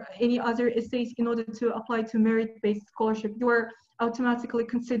any other essays in order to apply to merit-based scholarship. You are automatically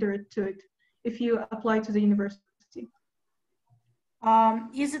considered to it if you apply to the university.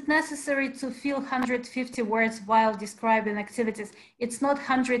 Is it necessary to fill 150 words while describing activities? It's not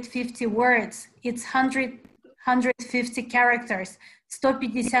 150 words, it's 150 characters.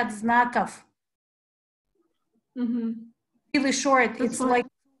 150 знаков. Really short. That's like 2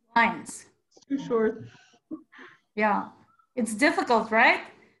 lines. It's too short. Yeah, it's difficult, right?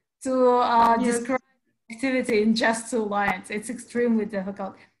 To describe activity in just 2 lines. It's extremely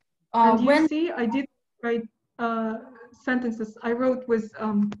difficult. And you see, I did write sentences. I wrote with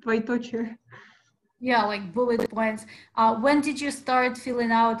двоеточие. Yeah, like bullet points. When did you start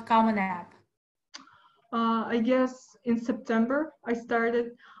filling out Common App? I guess in September I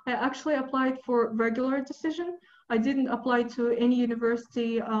started. I actually applied for regular decision. I didn't apply to any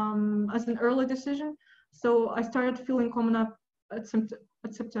university as an early decision. So I started filling Common App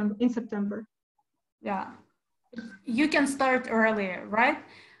in September. Yeah, you can start earlier, right?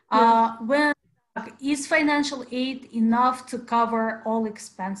 Yes. Is financial aid enough to cover all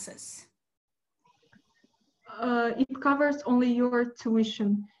expenses? It covers only your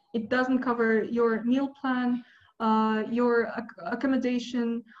tuition. It doesn't cover your meal plan, your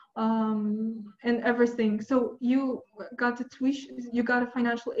accommodation, and everything. So you got a tuition, you got a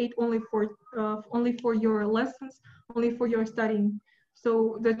financial aid only for your lessons, only for your studying.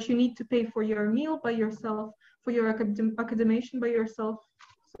 So that you need to pay for your meal by yourself, for your academation by yourself.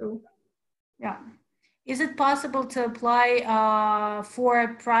 So. Yeah. Is it possible to apply for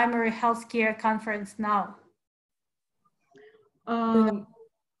a primary healthcare conference now?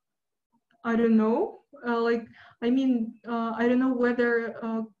 I don't know. I don't know whether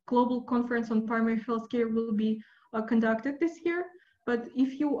a global conference on primary healthcare will be conducted this year. But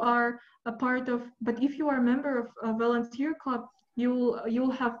if you are if you are a member of a volunteer club,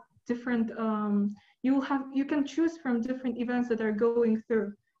 you'll have different. You can choose from different events that are going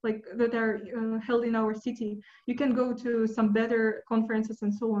through, like that are held in our city. You can go to some better conferences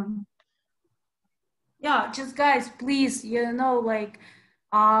and so on. Yeah, just guys, please,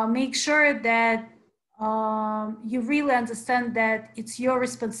 make sure that you really understand that it's your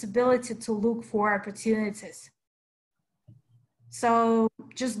responsibility to look for opportunities. So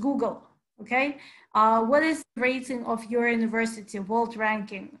just Google, okay? What is the rating of your university, world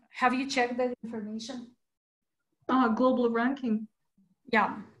ranking? Have you checked that information? Global ranking.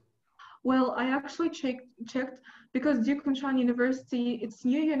 Yeah. Well, I actually checked because Kunshan University, it's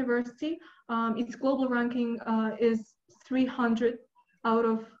new university. Its global ranking is 300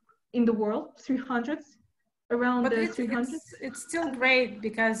 in the world, 300s, around the 300s. It's still great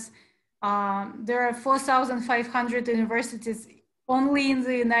because there are 4,500 universities only in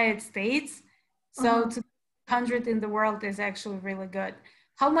the United States. So to 100 in the world is actually really good.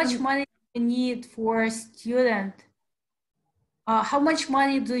 How much money do you need for a student? How much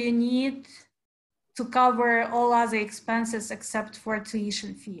money do you need to cover all other expenses except for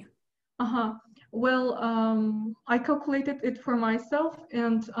tuition fee? Well, I calculated it for myself,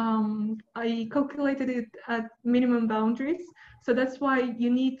 and I calculated it at minimum boundaries. So that's why you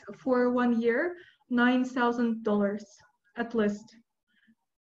need for 1 year $9,000 at least.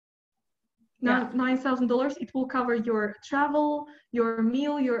 Yeah. $9,000. It will cover your travel, your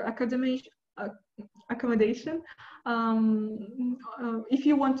meal, your accommodation. If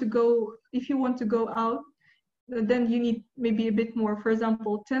you want to go out, then you need maybe a bit more. For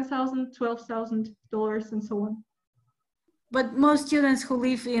example, $10,000, $12,000, and so on. But most students who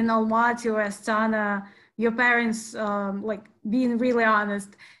live in Almaty or Astana, your parents, like being really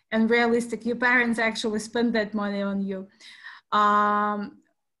honest and realistic, your parents actually spend that money on you.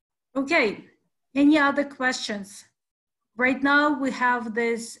 Okay, any other questions? Right now we have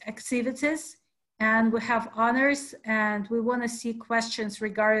these activities and we have honors, and we want to see questions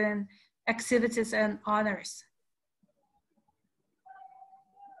regarding activities and honors.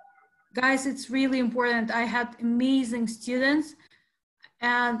 Guys, it's really important. I had amazing students,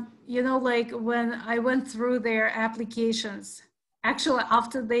 and you know, like when I went through their applications, actually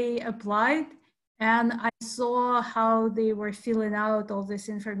after they applied and I saw how they were filling out all this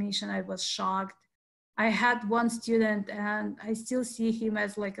information, I was shocked. I had one student and I still see him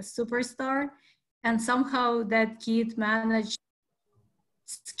as like a superstar, and somehow that kid managed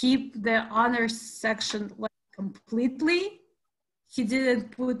to skip the honors section like completely. He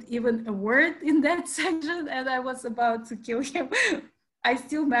didn't put even a word in that section, and I was about to kill him. I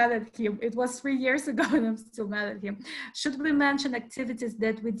still mad at him. It was 3 years ago and I'm still mad at him. Should we mention activities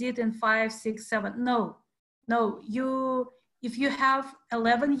that we did in 5, 6, 7? No, if you have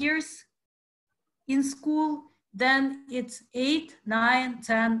 11 years in school, then it's 8, 9,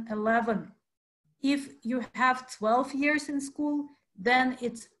 10, 11. If you have 12 years in school, then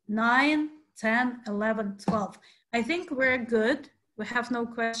it's 9, 10, 11, 12. I think we're good. We have no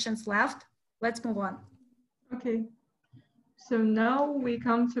questions left. Let's move on. Okay. So now we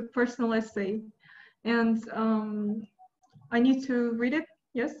come to personal essay, and I need to read it,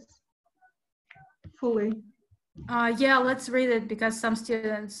 yes? Fully. Yeah, let's read it because some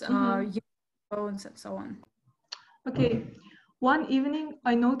students use phones and so on. Okay. One evening,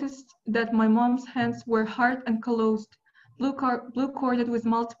 I noticed that my mom's hands were hard and calloused, blue corded with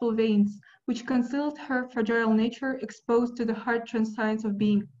multiple veins, which concealed her fragile nature exposed to the hard transience of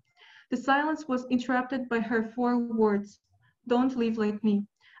being. The silence was interrupted by her 4 words, "Don't live like me."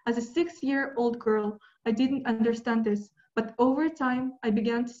 As a 6-year-old girl, I didn't understand this, but over time, I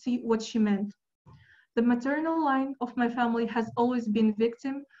began to see what she meant. The maternal line of my family has always been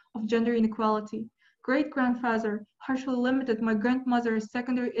victim of gender inequality. Great-grandfather harshly limited my grandmother's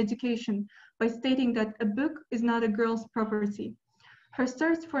secondary education by stating that a book is not a girl's property. Her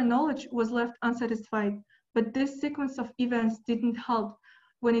thirst for knowledge was left unsatisfied, but this sequence of events didn't help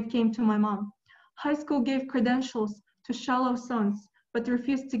when it came to my mom. High school gave credentials to shallow sons, but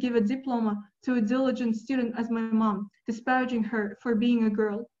refused to give a diploma to a diligent student as my mom, disparaging her for being a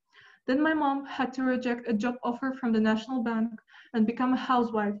girl. Then my mom had to reject a job offer from the National Bank and become a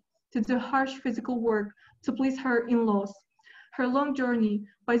housewife to do harsh physical work to please her in-laws. Her long journey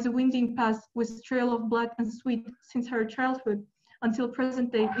by the winding paths with trail of blood and sweat since her childhood until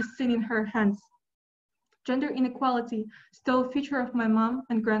present day is seen in her hands. Gender inequality still a feature of my mom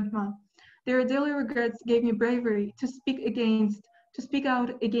and grandma. Their daily regrets gave me bravery to speak out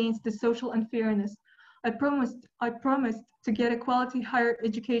against the social unfairness. I promised to get a quality higher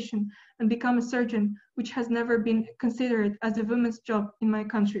education and become a surgeon, which has never been considered as a woman's job in my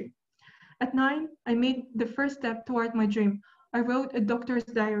country. At 9, I made the first step toward my dream. I wrote a doctor's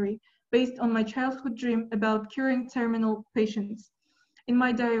diary based on my childhood dream about curing terminal patients. In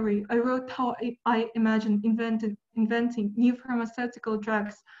my diary, I wrote how I imagined inventing new pharmaceutical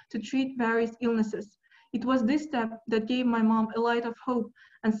drugs to treat various illnesses. It was this step that gave my mom a light of hope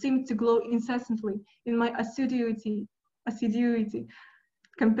and seemed to glow incessantly in my assiduity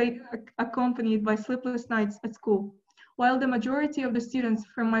accompanied by sleepless nights at school. While the majority of the students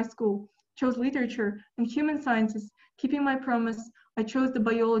from my school chose literature and human sciences, keeping my promise, I chose the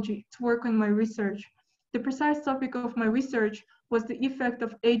biology to work on my research. The precise topic of my research was the effect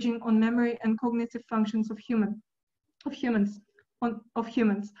of aging on memory and cognitive functions of humans.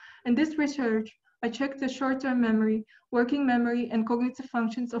 In this research, I checked the short-term memory, working memory, and cognitive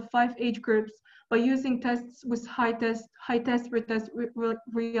functions of 5 age groups by using tests with high test retest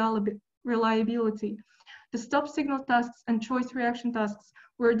reliability. The stop signal tasks and choice reaction tasks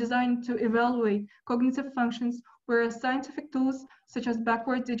were designed to evaluate cognitive functions, whereas scientific tools such as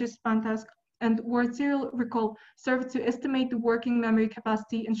backward digit span task and word serial recall served to estimate the working memory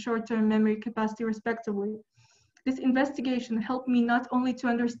capacity and short-term memory capacity respectively. This investigation helped me not only to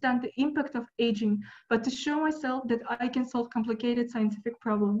understand the impact of aging, but to show myself that I can solve complicated scientific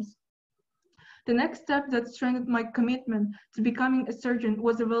problems. The next step that strengthened my commitment to becoming a surgeon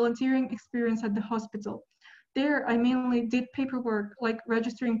was a volunteering experience at the hospital. There, I mainly did paperwork like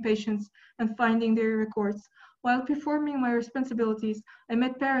registering patients and finding their records. While performing my responsibilities, I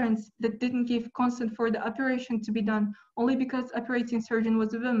met parents that didn't give consent for the operation to be done only because operating surgeon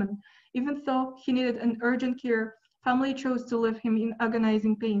was a woman. Even though he needed an urgent care, family chose to leave him in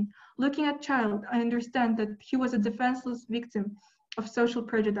agonizing pain. Looking at child, I understand that he was a defenseless victim of social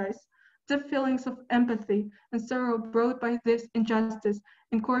prejudice. Deep feelings of empathy and sorrow brought by this injustice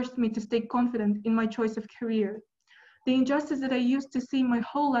encouraged me to stay confident in my choice of career. The injustice that I used to see my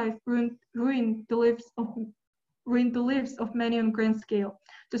whole life ruined the lives of many on grand scale.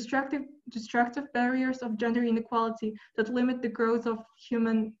 Destructive barriers of gender inequality that limit the growth of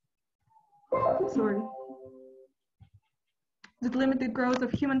human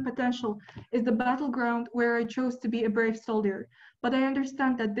potential is the battleground where I chose to be a brave soldier. But I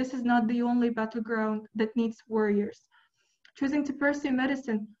understand that this is not the only battleground that needs warriors. Choosing to pursue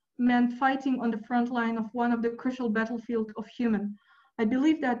medicine meant fighting on the front line of one of the crucial battlefields of human. I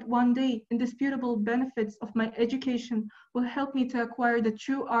believe that one day indisputable benefits of my education will help me to acquire the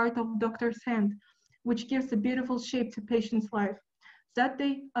true art of doctor's hand, which gives a beautiful shape to patient's life. That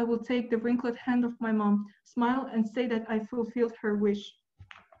day, I will take the wrinkled hand of my mom, smile, and say that I fulfilled her wish.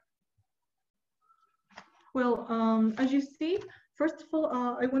 Well, as you see, first of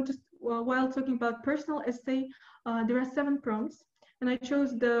all, I want to, while talking about personal essay, there are 7 prompts, and I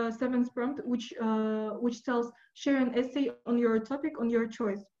chose the 7th prompt, which tells share an essay on your topic, on your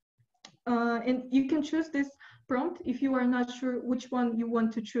choice. And you can choose this prompt if you are not sure which one you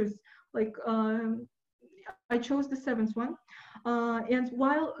want to choose. Like, I chose the 7th one. And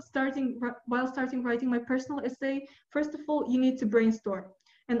while starting writing my personal essay, first of all, you need to brainstorm.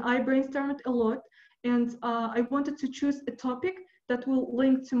 And I brainstormed a lot, and I wanted to choose a topic that will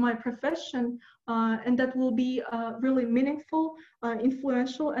link to my profession and that will be really meaningful,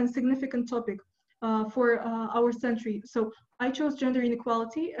 influential, and significant topic for our century. So I chose gender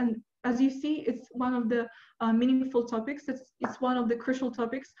inequality, and as you see, it's one of the meaningful topics. It's one of the crucial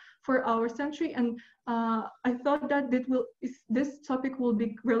topics for our century, and I thought that this topic will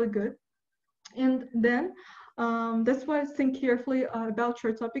be really good. And then that's why I think carefully about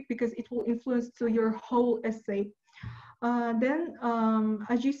your topic, because it will influence to your whole essay. Then,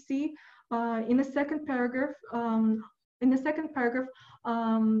 as you see, in the second paragraph,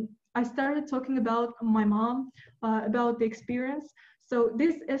 I started talking about my mom, about the experience. So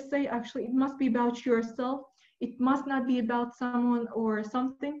this essay actually, it must be about yourself. It must not be about someone or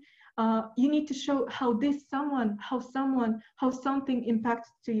something. You need to show how something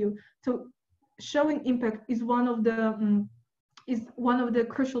impacts to you. So showing impact is one of the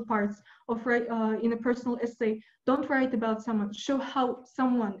crucial parts of in a personal essay. Don't write about someone, show how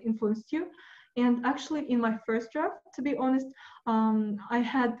someone influenced you. And actually in my first draft, to be honest, I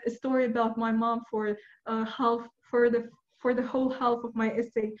had a story about my mom for the whole half of my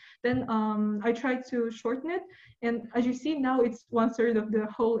essay. Then I tried to shorten it, and as you see now, it's 1/3 of the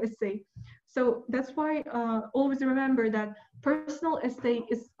whole essay. So that's why always remember that personal essay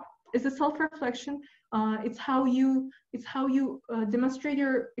is a self-reflection. It's how you demonstrate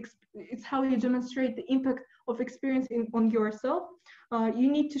the impact of experience on yourself. You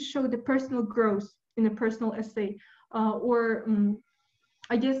need to show the personal growth in a personal essay,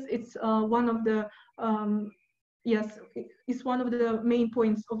 I guess it's one of the yes, it's one of the main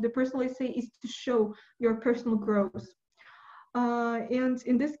points of the personal essay is to show your personal growth. And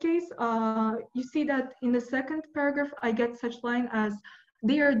in this case, you see that in the second paragraph, I get such line as,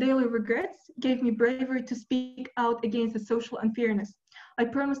 "Their daily regrets gave me bravery to speak out against the social unfairness. I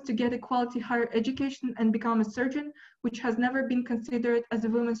promised to get a quality higher education and become a surgeon, which has never been considered as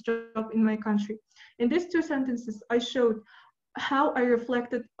a woman's job in my country." In these 2 sentences, I showed how I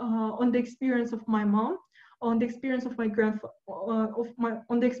reflected on the experience of my mom, on the experience of my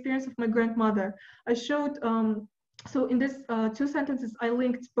grandmother. I showed so in these 2 sentences, I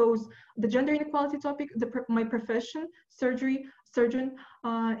linked both the gender inequality topic, my profession, surgeon,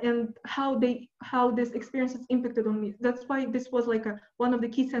 and how this experience has impacted on me. That's why this was like one of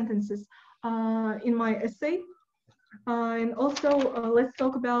the key sentences in my essay. And also, let's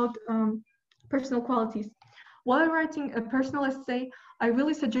talk about personal qualities. While writing a personal essay, I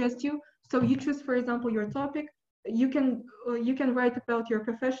really suggest you, so you choose, for example, your topic. You can write about your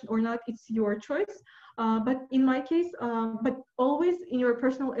profession or not, it's your choice. But in my case, but always in your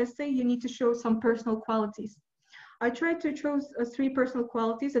personal essay, you need to show some personal qualities. I tried to choose 3 personal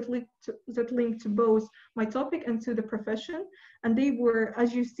qualities that link to both my topic and to the profession. And they were,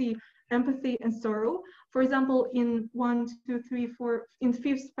 as you see, empathy and sorrow. For example, in 1, 2, 3, 4, in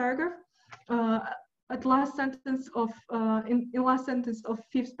 5th paragraph, at last sentence of in last sentence of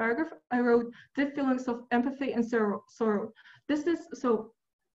 5th paragraph, I wrote the feelings of empathy and sorrow. This is so.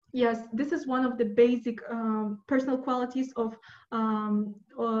 Yes, this is one of the basic personal qualities of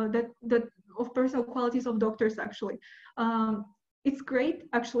personal qualities of doctors. Actually, it's great.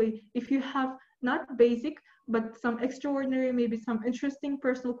 Actually, if you have not basic but some extraordinary, maybe some interesting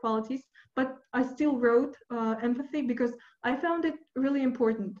personal qualities. But I still wrote empathy because I found it really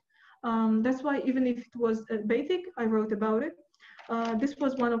important. That's why even if it was basic, I wrote about it. This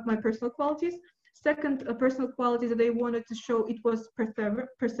was one of my personal qualities. Second personal quality that I wanted to show, it was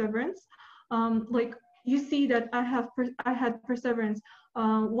perseverance. Like you see that I had perseverance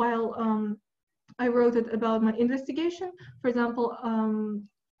while I wrote it about my investigation. For example,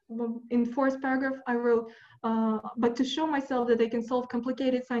 in 4th paragraph, I wrote, but to show myself that I can solve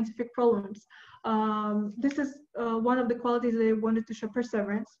complicated scientific problems. This is one of the qualities that I wanted to show,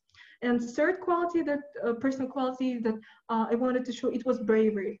 perseverance. And third quality, that personal quality that I wanted to show, it was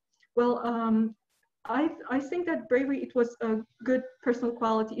bravery. Well, I think that bravery, it was a good personal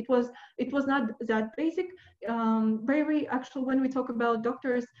quality. It was not that basic. Bravery, actually, when we talk about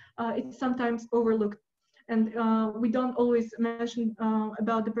doctors, it's sometimes overlooked, and we don't always mention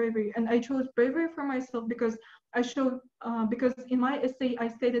about the bravery. And I chose bravery for myself because I showed because in my essay I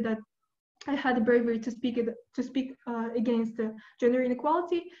stated that I had the bravery to speak against gender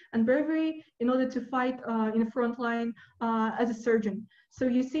inequality, and bravery in order to fight in the front line as a surgeon. So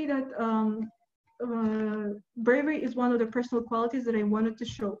you see that bravery is one of the personal qualities that I wanted to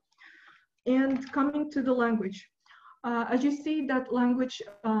show. And coming to the language, as you see, that language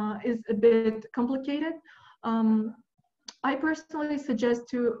is a bit complicated. I personally suggest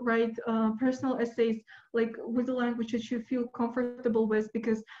to write personal essays like with the language that you feel comfortable with,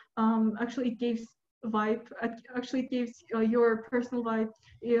 because actually it gives vibe. Actually, it gives your personal vibe.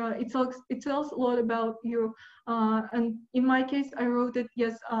 Yeah, it tells a lot about you. And in my case, I wrote it.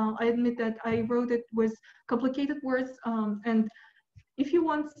 Yes, I admit that I wrote it with complicated words. And if you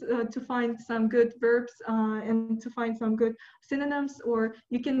want to find some good verbs and to find some good synonyms, or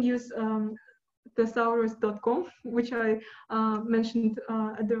you can use thesaurus.com, which I mentioned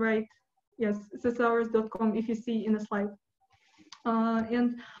at the right. Yes, thesaurus.com, if you see in the slide.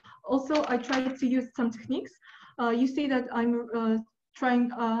 And also, I tried to use some techniques. You see that I'm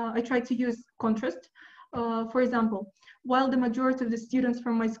I tried to use contrast. For example, while the majority of the students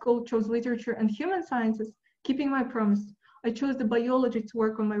from my school chose literature and human sciences, keeping my promise, I chose the biology to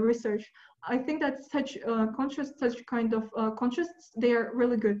work on my research. I think that such such kind of contrasts, they are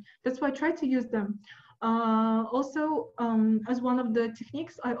really good. That's why I try to use them. Also, as one of the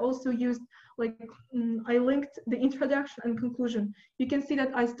techniques, I also used, like, I linked the introduction and conclusion. You can see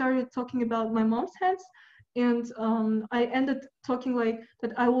that I started talking about my mom's hands, and I ended talking like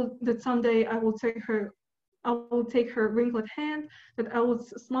that someday I will take her wrinkled hand, that I will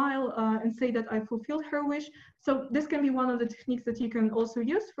smile and say that I fulfilled her wish. So this can be one of the techniques that you can also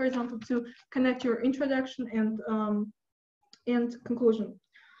use, for example, to connect your introduction and conclusion.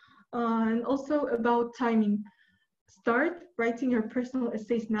 And also about timing. Start writing your personal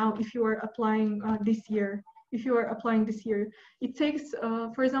essays now if you are applying this year. If you are applying this year, it takes,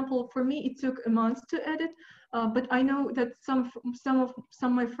 for example, for me, it took a month to edit, but I know that some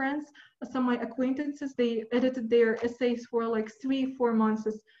of my friends, some of my acquaintances, they edited their essays for like 3-4 months.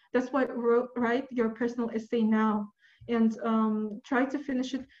 That's why write your personal essay now, and try to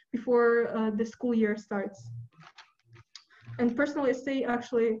finish it before the school year starts. And personal essay,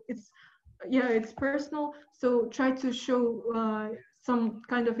 actually, it's personal, so try to show some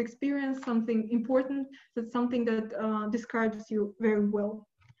kind of experience, something important, that's something that describes you very well.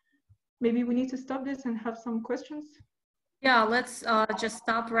 Maybe we need to stop this and have some questions. Yeah, let's just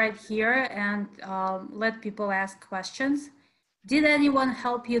stop right here and let people ask questions. Did anyone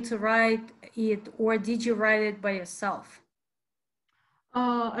help you to write it, or did you write it by yourself?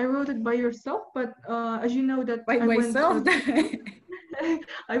 I wrote it by yourself, but as you know that by myself.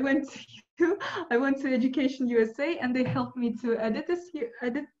 I went to Education USA, and they helped me to edit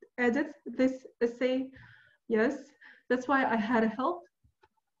this essay. Yes, that's why I had help.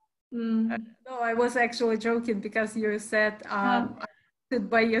 No, I was actually joking because you said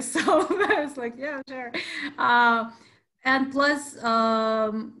by yourself. I was like, yeah, sure. And plus,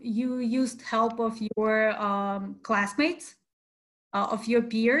 you used help of your classmates, of your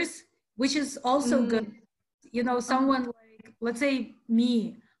peers, which is also good. You know, someone like, let's say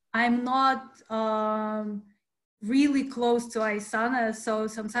me, I'm not really close to Aisana, so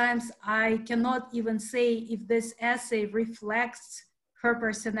sometimes I cannot even say if this essay reflects her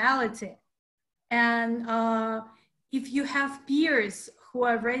personality. And if you have peers who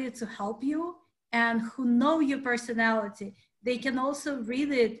are ready to help you and who know your personality, they can also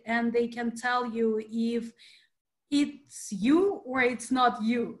read it and they can tell you if it's you or it's not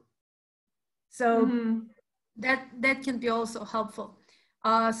you. So that can be also helpful.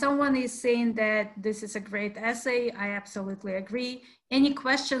 Someone is saying that this is a great essay. I absolutely agree. Any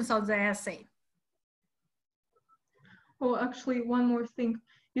questions on the essay? Oh, actually, one more thing.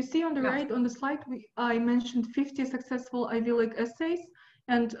 You see on the right on the slide, I mentioned 50 successful Ivy League essays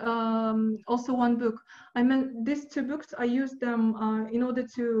and also one book. I meant these two books, I used them in order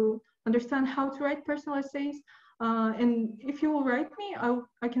to understand how to write personal essays. And if you will write me,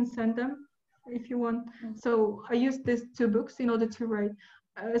 I can send them if you want. So I used these two books in order to write,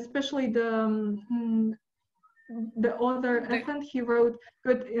 especially the author, Ethan, he wrote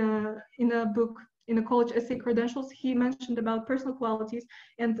good in a book, in a college essay credentials, he mentioned about personal qualities.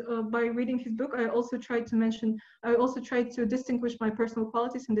 And by reading his book, I also tried to distinguish my personal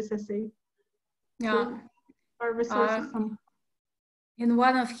qualities in this essay. Yeah. So our resources, in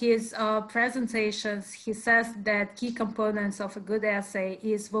one of his presentations, he says that key components of a good essay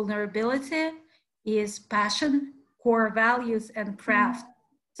is vulnerability, is passion, core values, and craft.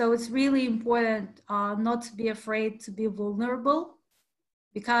 So it's really important not to be afraid to be vulnerable,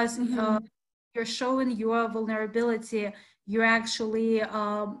 because you're showing your vulnerability, you're actually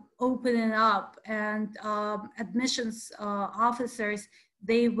opening up, and admissions officers,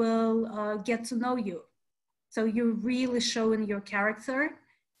 they will get to know you. So you're really showing your character.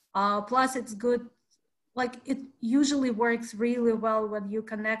 Plus it's good, like it usually works really well when you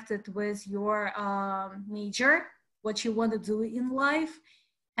connect it with your major, what you want to do in life.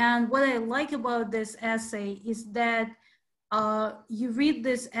 And what I like about this essay is that you read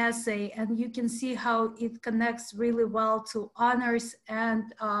this essay and you can see how it connects really well to honors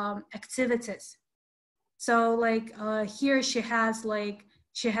and activities. So like here she has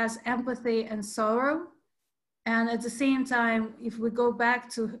empathy and sorrow. And at the same time, if we go back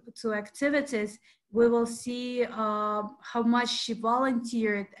to activities, we will see how much she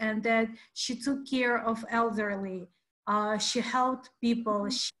volunteered and that she took care of elderly. She helped people.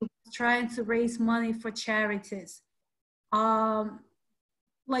 She was trying to raise money for charities.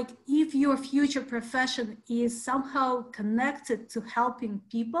 Like if your future profession is somehow connected to helping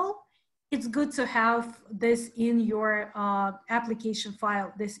people, it's good to have this in your application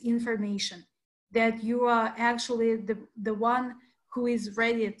file, this information, that you are actually the one who is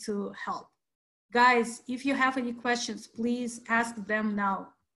ready to help. Guys, if you have any questions, please ask them now.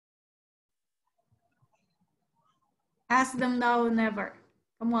 Ask them now or never.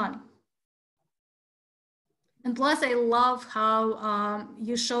 Come on. And plus, I love how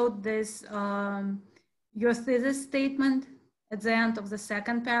you showed this, your thesis statement at the end of the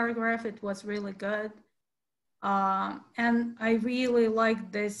second paragraph. It was really good. And I really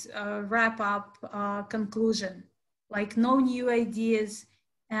like this wrap-up conclusion, like no new ideas,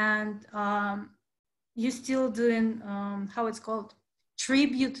 and you're still doing, how it's called,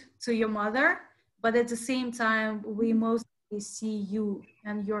 tribute to your mother, but at the same time, we mostly see you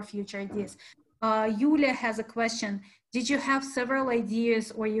and your future ideas. Yulia has a question. Did you have several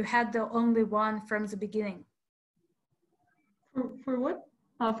ideas or you had the only one from the beginning? For what?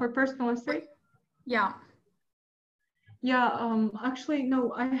 For personal essay? Yeah. Yeah, actually,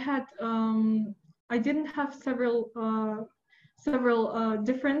 no, I didn't have several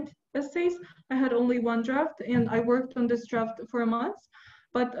different essays. I had only one draft and I worked on this draft for a month.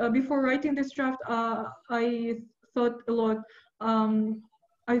 But before writing this draft, I thought a lot.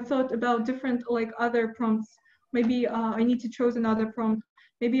 I thought about different other prompts. Maybe I need to choose another prompt.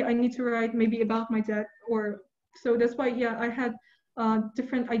 Maybe I need to write maybe about my dad, or so that's why, yeah, I had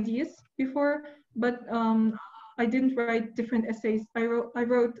different ideas before, but I didn't write different essays. I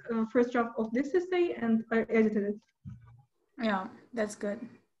wrote first draft of this essay and I edited it. Yeah, that's good.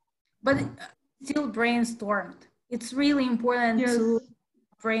 But still brainstormed. It's really important to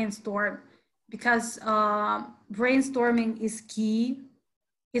brainstorm, because brainstorming is key.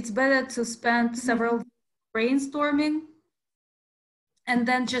 It's better to spend several brainstorming and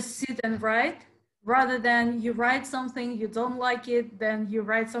then just sit and write, rather than you write something, you don't like it, then you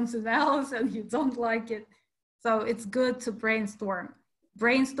write something else and you don't like it. So it's good to brainstorm.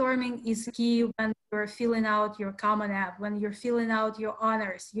 Brainstorming is key when you're filling out your Common App, when you're filling out your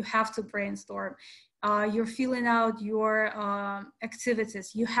honors, you have to brainstorm. You're filling out your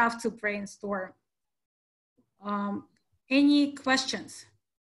activities, you have to brainstorm. Any questions?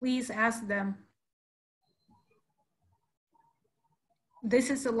 Please ask them. this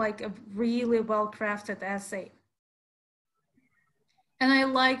is like a really well-crafted essay. And I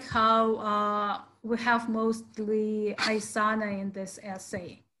like how we have mostly Aisana in this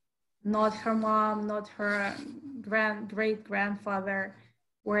essay, not her mom, not her great-grandfather,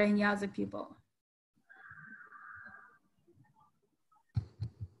 or any other people.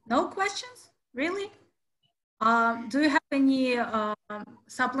 No questions, really? Do you have any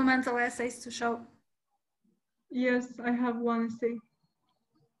supplemental essays to show? Yes, I have one essay.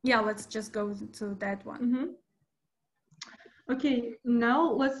 Yeah, let's just go to that one. Mm-hmm. Okay,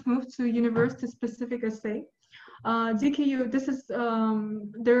 now let's move to university-specific essay. DKU, this is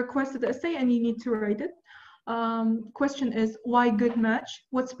the requested essay and you need to write it. Question is, why good match?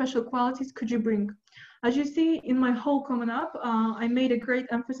 What special qualities could you bring? As you see in my whole Common Up, I made a great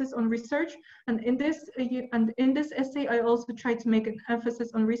emphasis on research, and in this essay, I also tried to make an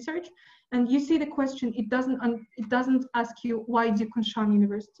emphasis on research. And you see the question, it doesn't ask you why do Kunshan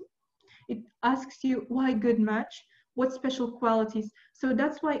University. It asks you why good match, what special qualities. So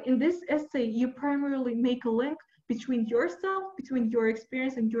that's why in this essay, you primarily make a link between yourself, between your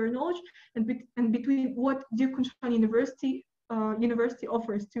experience and your knowledge, and between what Duke Kunshan University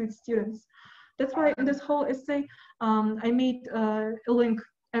offers to its students. That's why in this whole essay, I made a link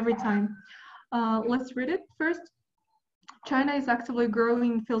every time. Let's read it first. China is actively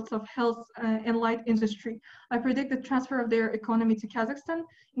growing in fields of health and light industry. I predict the transfer of their economy to Kazakhstan,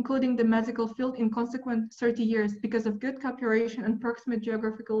 including the medical field, in consequent 30 years because of good cooperation and proximate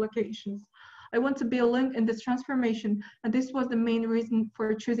geographical locations. I want to be a link in this transformation, and this was the main reason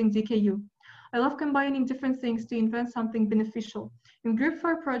for choosing DKU. I love combining different things to invent something beneficial. In Group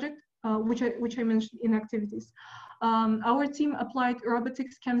 4 project, which I mentioned in activities, our team applied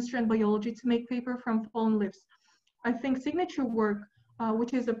robotics, chemistry, and biology to make paper from fallen leaves. I think signature work,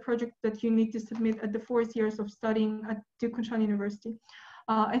 which is a project that you need to submit at the 4th years of studying at Duke Kunshan University.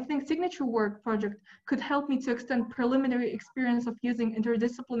 I think signature work project could help me to extend preliminary experience of using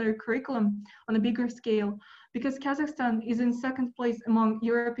interdisciplinary curriculum on a bigger scale, because Kazakhstan is in 2nd place among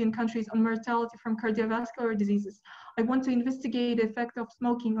European countries on mortality from cardiovascular diseases. I want to investigate the effect of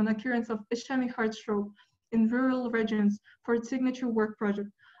smoking on occurrence of ischemic heart stroke in rural regions for its signature work project.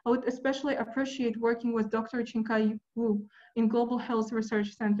 I would especially appreciate working with Dr. Chinkai Wu in Global Health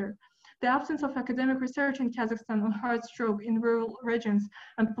Research Center. The absence of academic research in Kazakhstan on heart stroke in rural regions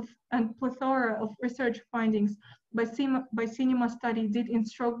and plethora of research findings by cinema study did in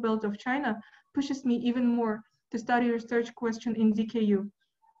stroke belt of China pushes me even more to study research question in DKU.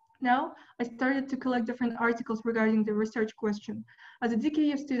 Now, I started to collect different articles regarding the research question. As a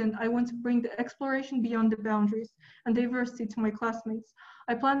DKU student, I want to bring the exploration beyond the boundaries and diversity to my classmates.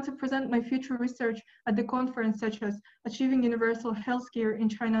 I plan to present my future research at the conference such as Achieving Universal Healthcare in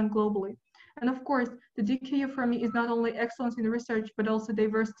China and Globally. And of course, the DKU for me is not only excellence in research, but also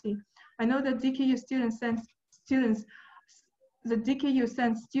diversity. I know that DKU the DKU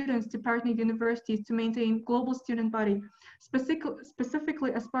sends students to partner universities to maintain global student body.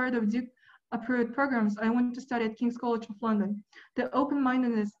 Specifically as part of Duke approved programs, I want to study at King's College of London. The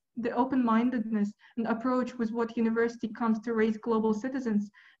open-mindedness and approach with what university comes to raise global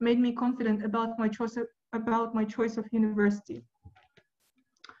citizens made me confident about my choice of university.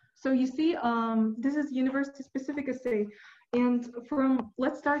 So you see, this is university-specific essay, and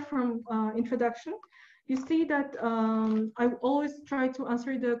let's start from introduction. You see that I always try to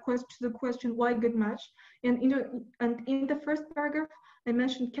answer the question why good match, and in the first paragraph I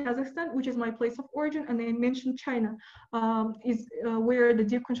mentioned Kazakhstan, which is my place of origin, and I mentioned China, is where the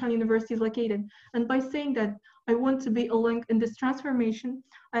Duke Kunshan University is located. And by saying that I want to be a link in this transformation,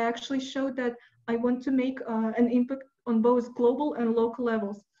 I actually showed that I want to make an impact on both global and local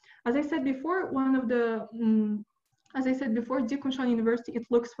levels. As I said before, Duke Kunshan University, it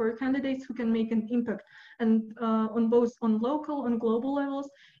looks for candidates who can make an impact, and on local and global levels.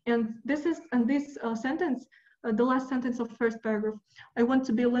 And this sentence, the last sentence of first paragraph, I want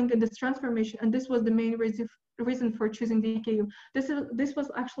to be a link in this transformation, and this was the main reason for choosing DKU. This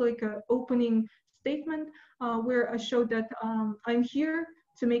was actually like an opening statement where I showed that I'm here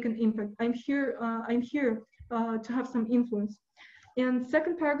to make an impact. I'm here to have some influence. In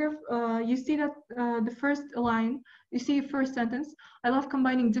second paragraph, you see that the first line, you see first sentence, I love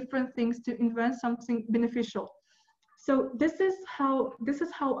combining different things to invent something beneficial. So this is how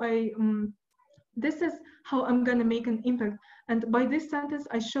I'm gonna make an impact. And by this sentence,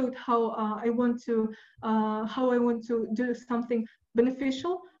 I showed how I want to do something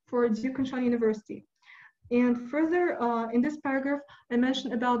beneficial for Duke Kunshan University. And further, in this paragraph, I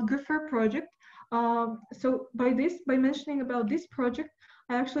mentioned about Guffer project. So by mentioning about this project,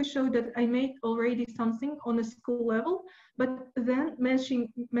 I actually showed that I made already something on a school level, but then mentioning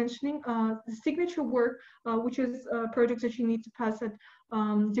the signature work, which is a project that you need to pass at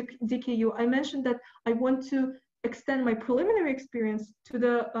DKU. I mentioned that I want to extend my preliminary experience to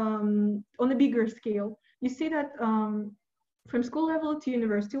the on a bigger scale. You see that from school level to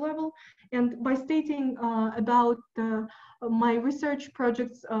university level, and by stating about my research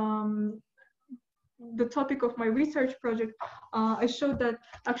projects, the topic of my research project, I showed that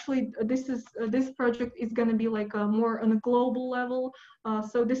actually this project is going to be like more on a global level.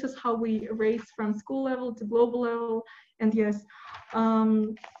 So this is how we raise from school level to global level. And yes,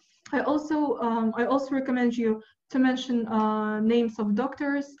 I also recommend you to mention names of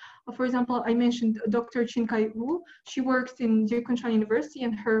doctors. For example, I mentioned Dr. Chin-Kai Wu. She works in Kunshan University,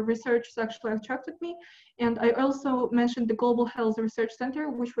 and her research has actually attracted me. And I also mentioned the Global Health Research Center,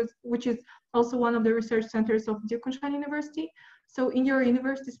 which is also one of the research centers of Kunshan University. So in your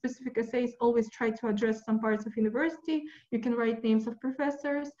university-specific essays, always try to address some parts of university. You can write names of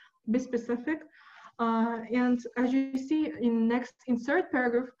professors, be specific. And as you see in third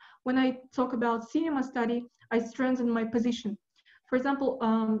paragraph, when I talk about cinema study, I strengthen my position. For example,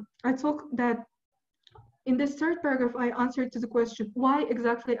 I talk that in this third paragraph, I answered to the question, why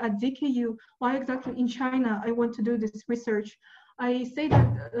exactly at DKU, why exactly in China I want to do this research. I say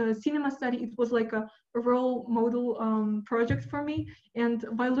that cinema study, it was like a role model project for me. And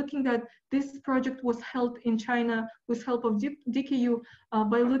by looking that this project was held in China with help of DKU,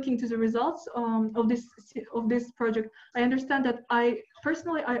 by looking to the results of this project, I understand that I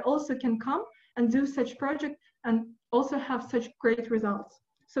also can come and do such project and also have such great results.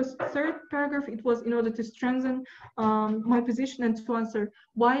 So third paragraph, it was in order to strengthen my position and to answer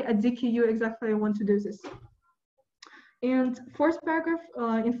why at DKU exactly I want to do this. And fourth paragraph,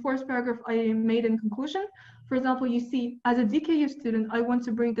 in fourth paragraph, I made a conclusion. For example, you see, as a DKU student, I want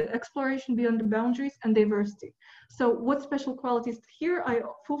to bring the exploration beyond the boundaries and diversity. So what special qualities? Here I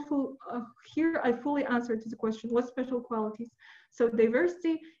fully answered to the question, what special qualities? So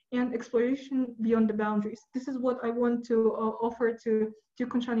diversity and exploration beyond the boundaries. This is what I want to offer to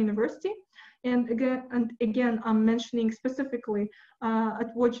Kunshan University. And again, I'm mentioning specifically at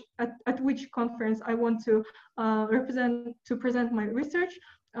which conference I want to present my research.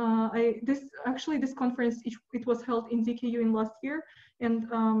 This conference, it was held in DKU in last year, and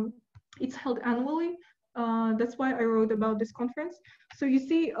it's held annually. That's why I wrote about this conference. So you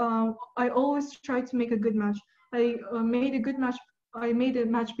see, I always try to make a good match. I made a good match. I made a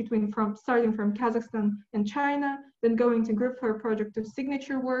match starting from Kazakhstan and China, then going to group for a project of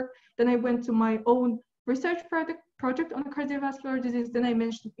signature work. Then I went to my own research project on cardiovascular disease. Then I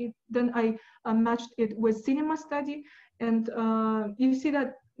mentioned it. Then I matched it with cinema study, and you see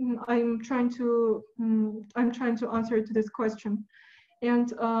that I'm trying to answer to this question.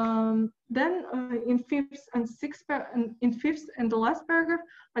 And then in fifth and the last paragraph,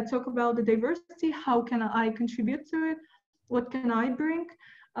 I talk about the diversity. How can I contribute to it? What can I bring?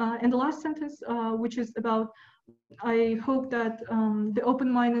 And the last sentence, which is about, I hope that the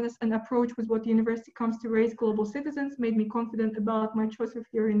open-mindedness and approach with what the university comes to raise global citizens made me confident about my choice of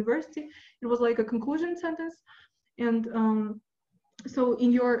your university. It was like a conclusion sentence. And so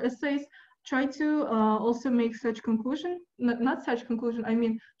in your essays, try to also make such conclusion, not such conclusion, I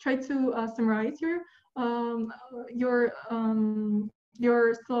mean, try to summarize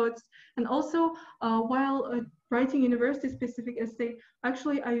your thoughts. And also, while writing university-specific essay,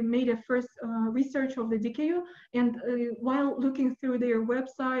 actually, I made a first research of the DKU, and while looking through their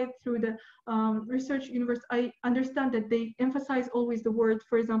website, through the research universe, I understand that they emphasize always the word,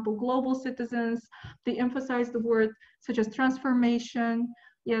 for example, global citizens. They emphasize the word such as transformation.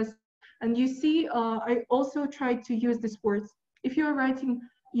 Yes, and you see, I also try to use these words. If you are writing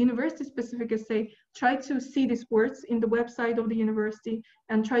university-specific essay, try to see these words in the website of the university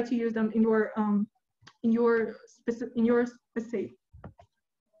and try to use them in your essay.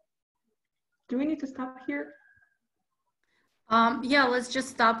 Do we need to stop here? Yeah, let's just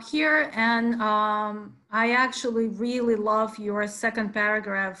stop here. And I actually really love your second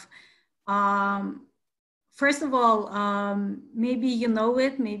paragraph. First of all, maybe you know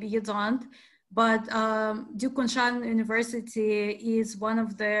it, maybe you don't, but Kunshan University is one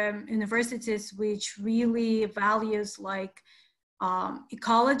of the universities which really values like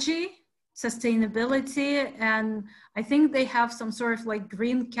ecology, sustainability, and I think they have some sort of like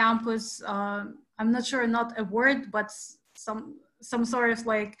green campus. I'm not sure, not a word, but some sort of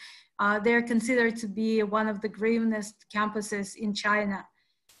like they're considered to be one of the greenest campuses in China.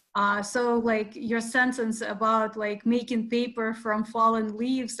 So like your sentence about like making paper from fallen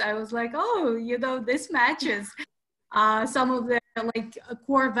leaves, I was like, oh, you know, this matches some of the like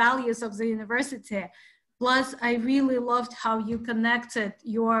core values of the university. Plus, I really loved how you connected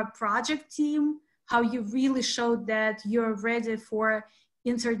your project team, how you really showed that you're ready for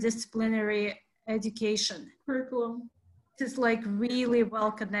interdisciplinary education. Curriculum. It's like really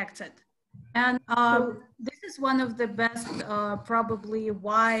well connected. And this is one of the best, probably,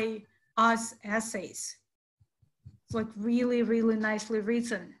 why us essays. It's like really, really nicely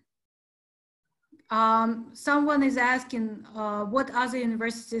written. Someone is asking, what other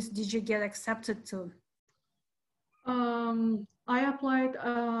universities did you get accepted to? I applied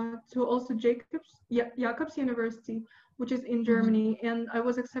to also Jacobs University, which is in Germany, and I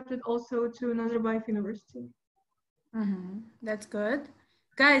was accepted also to Nazarbayev University. That's good.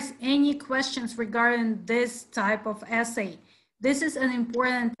 Guys, any questions regarding this type of essay? This is an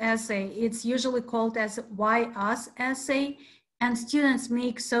important essay. It's usually called as Why Us essay, and students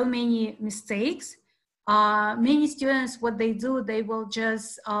make so many mistakes. Many students, what they do, they will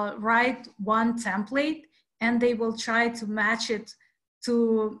just write one template and they will try to match it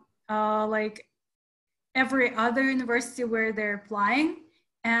to like every other university where they're applying.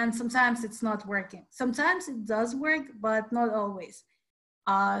 And sometimes it's not working. Sometimes it does work, but not always.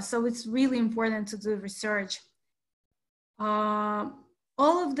 So it's really important to do research. All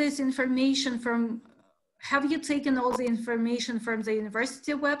of this information have you taken all the information from the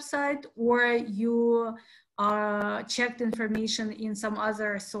university website, or you checked information in some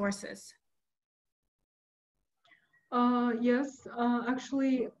other sources? Yes,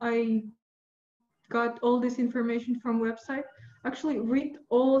 actually, I got all this information from website. Actually, read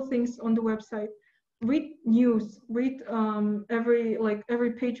all things on the website. Read news. Read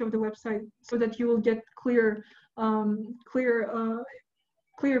every page of the website, so that you will get clear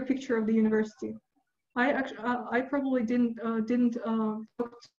picture of the university. I probably didn't talk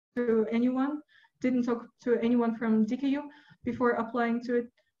to anyone from DKU before applying to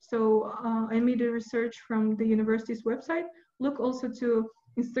it. So I made a research from the university's website. Look also to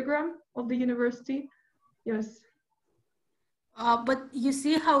Instagram of the university. Yes. But you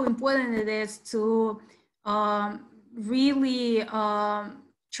see how important it is to really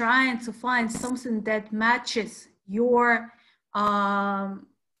trying to find something that matches your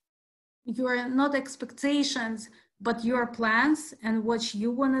not expectations, but your plans and what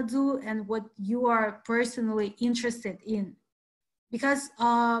you want to do and what you are personally interested in. Because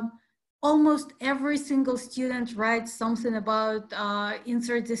almost every single student writes something about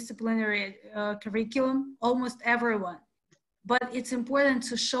interdisciplinary curriculum, almost everyone. But it's important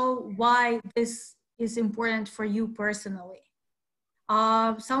to show why this is important for you personally.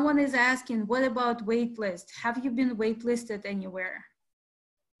 Someone is asking, what about waitlist? Have you been waitlisted anywhere?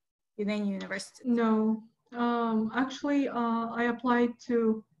 In any university? No, actually, I applied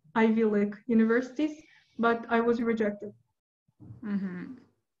to Ivy League universities, but I was rejected.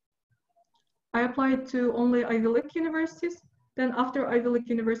 I applied to only Ivy League universities. Then after Ivy League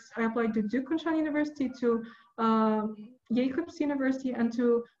universities, I applied to Kunshan University, to Jacobs University, and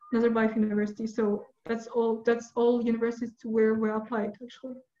to Nazarbayev University. So that's all universities to where we applied,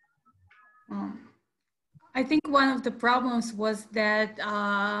 actually. I think one of the problems was that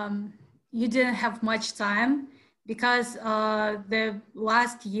you didn't have much time, because the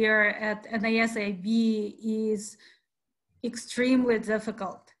last year at NISAB is extremely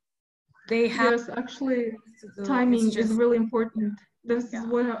difficult. They have, yes, actually, timing is really important. This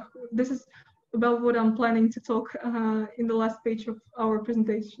is about what I'm planning to talk in the last page of our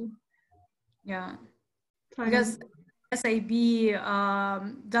presentation. Yeah, Timing. because SAB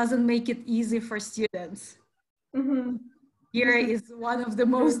doesn't make it easy for students. Here is one of the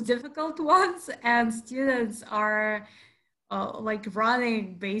most difficult ones, and students are like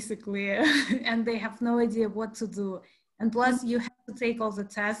running basically, and they have no idea what to do. And plus, you have to take all the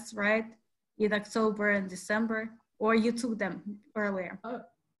tests, right, in October and December, or you took them earlier?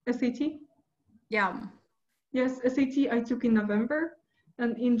 SAT? Yeah. Yes, SAT I took in November,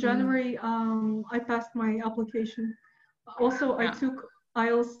 and in January I passed my application. Also, I took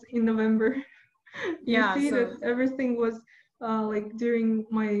IELTS in November. You see that everything was like during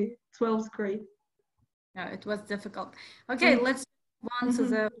my 12th grade. Yeah, it was difficult. Okay, let's move on to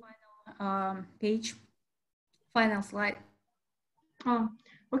the final page, final slide.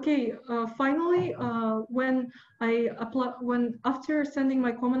 Okay, finally, when after sending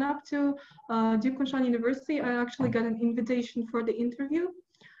my Common App to Kunshan University, I actually got an invitation for the interview,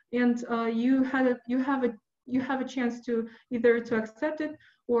 and you have a chance to either to accept it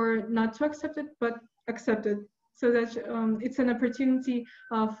or not to accept it, but accept it. So that it's an opportunity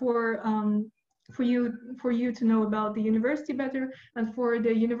for you to know about the university better, and for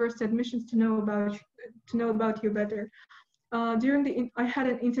the university admissions to know about you better. I had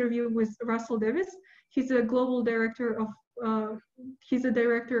an interview with Russell Davis. He's a global director of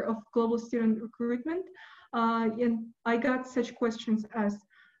global student recruitment, and I got such questions as,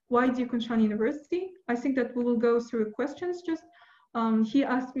 why do Kunshan University? I think that we will go through questions. Just he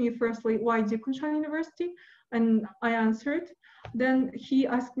asked me firstly, why do Kunshan University, and I answered. Then he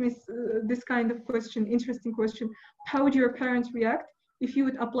asked me this kind of question, interesting question: how would your parents react if you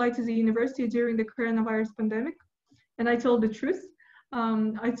would apply to the university during the coronavirus pandemic? And I told the truth.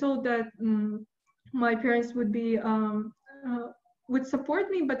 I told that my parents would support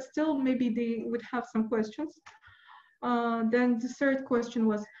me, but still maybe they would have some questions. Then the third question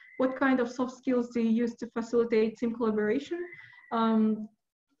was, what kind of soft skills do you use to facilitate team collaboration? And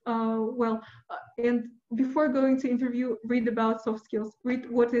before going to interview, read about soft skills. Read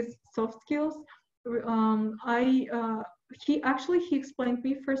what is soft skills. He explained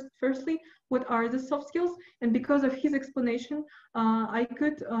me firstly what are the soft skills, and because of his explanation, I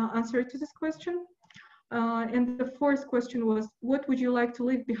could answer to this question. And the fourth question was, what would you like to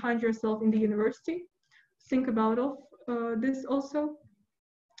leave behind yourself in the university? Think about this also.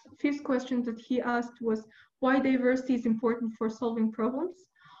 Fifth question that he asked was, why diversity is important for solving problems?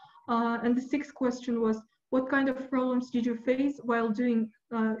 And the sixth question was, what kind of problems did you face while doing,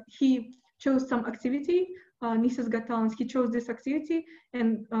 he chose some activity, Nisa's Got Talents, he chose this activity,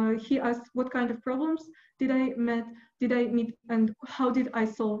 and he asked, what kind of problems did I meet, and how did I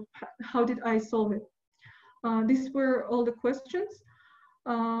solve it? These were all the questions.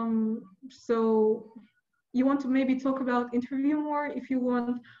 So you want to maybe talk about interview more if you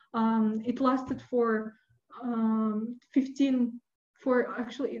want. It lasted for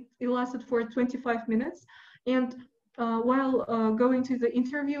it lasted for 25 minutes. And while going to the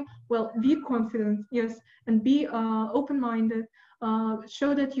interview, well, be confident, yes, and be open-minded.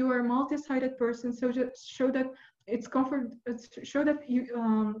 Show that you are a multi-sided person. So just show that it's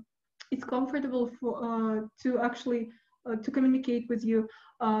it's comfortable for to actually to communicate with you.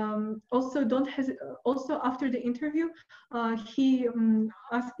 Also, don't hesitate. Also, after the interview, he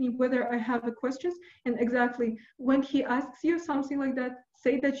asked me whether I have questions, and exactly when he asks you something like that,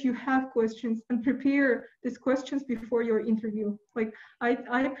 say that you have questions and prepare these questions before your interview. Like I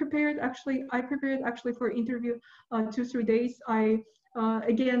prepared actually for interview 2-3 days. I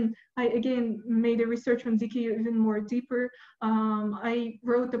again made a research on DK even more deeper. I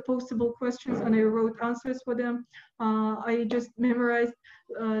wrote the postable questions and I wrote answers for them. I just memorized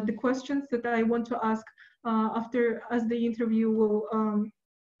the questions that I want to ask as the interview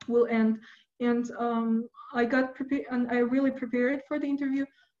will end. And I got prepared, and I really prepared for the interview.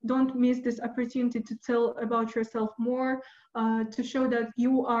 Don't miss this opportunity to tell about yourself more, to show that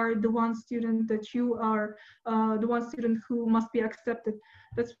you are the one student, who must be accepted.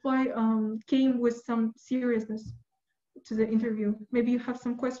 That's why came with some seriousness to the interview. Maybe you have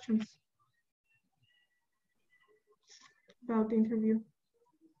some questions about the interview.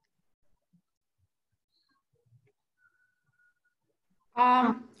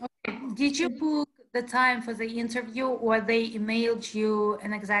 Okay. Did you book the time for the interview, or they emailed you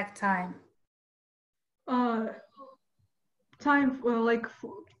an exact time? Time,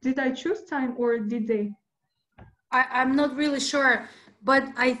 did I choose time or did they? I'm not really sure, but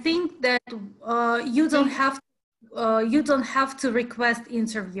I think that you don't have to request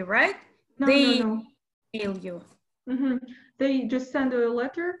interview, right? No, they no. Email you. Mm-hmm. They just sent a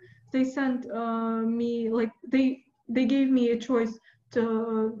letter. They sent me, like, they gave me a choice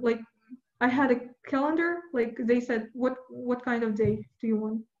to, like, I had a calendar, like they said, what kind of day do you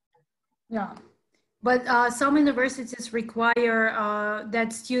want? Yeah. But some universities require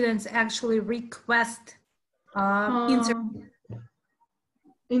that students actually request interview.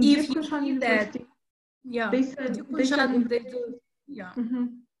 In Kunshan University, yeah, they said they do, yeah. Mm-hmm.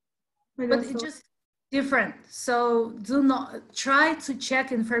 But it's just different. So do not try to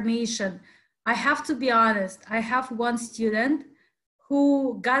check information. I have to be honest. I have one student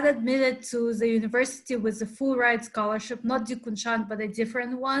who got admitted to the university with a full ride scholarship, not Kunshan, but a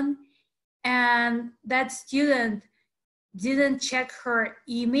different one. And that student didn't check her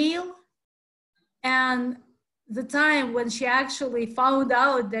email. And the time when she actually found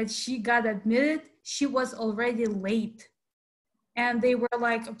out that she got admitted, she was already late. And they were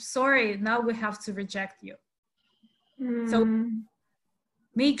like, I'm sorry, now we have to reject you. So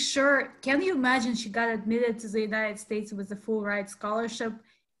make sure, can you imagine she got admitted to the United States with a full ride scholarship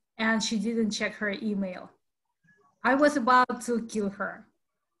and she didn't check her email? I was about to kill her.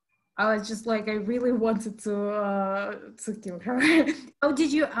 I was just like, I really wanted to kill her. How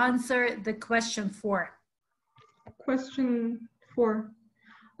did you answer the question 4? Question 4.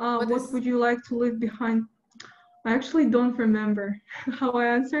 What would you like to leave behind? I actually don't remember how I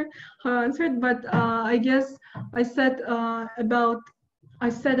answered, but I guess I said about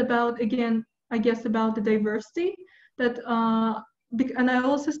again, I guess about the diversity that and I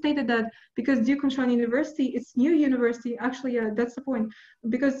also stated that because Duke Kunshan University, it's new university. Actually, yeah, that's the point.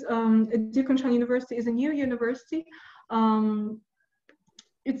 Because Duke Kunshan University is a new university, um,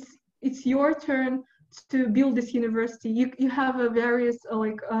 it's your turn to build this university. You have a various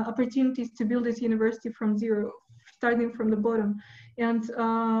opportunities to build this university from zero, starting from the bottom. And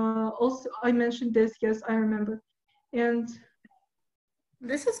also, I mentioned this. Yes, I remember. And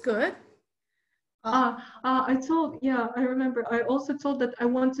this is good. I told, yeah, I remember. I also told that I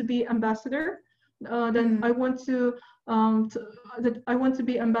want to be ambassador. That I want that I want to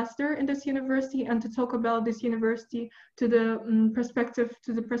be ambassador in this university and to talk about this university to the prospective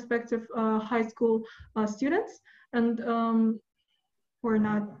high school students and or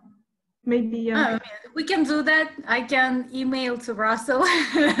not. Maybe yeah. We can do that. I can email to Russell.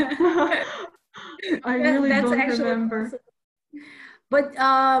 I really don't remember. Possible. But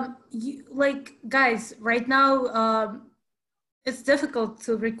like guys, right now it's difficult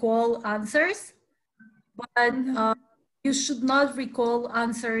to recall answers, but you should not recall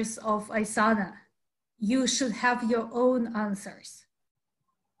answers of Aisana. You should have your own answers.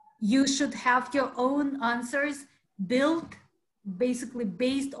 You should have your own answers built basically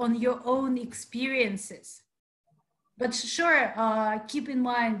based on your own experiences. But sure, keep in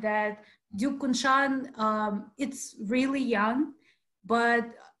mind that Duke Kunshan, it's really young, but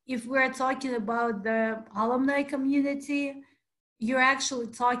if we're talking about the alumni community, you're actually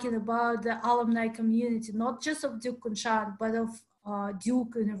talking about the alumni community, not just of Duke Kunshan, but of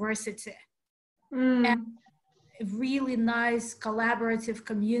Duke University. And a really nice collaborative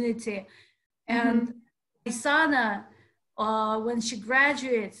community. And Aisana, when she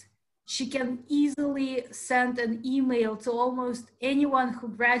graduates, she can easily send an email to almost anyone who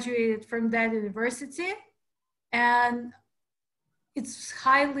graduated from that university. And it's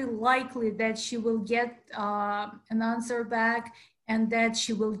highly likely that she will get an answer back and that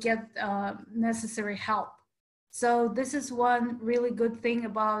she will get necessary help. So this is one really good thing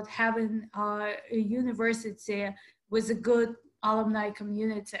about having a university with a good alumni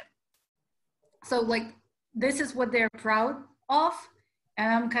community. So like, this is what they're proud of.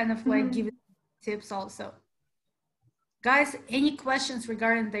 And I'm kind of like giving tips also. Guys, any questions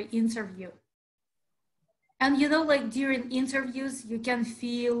regarding the interview? And you know, like during interviews, you can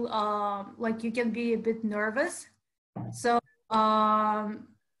feel like you can be a bit nervous. So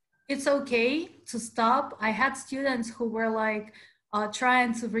it's okay to stop. I had students who were like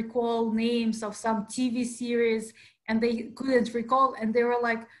trying to recall names of some TV series and they couldn't recall. And they were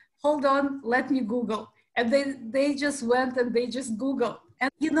like, hold on, let me Google. And they just went and they just Googled.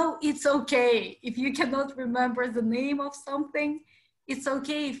 And you know, it's okay. If you cannot remember the name of something, it's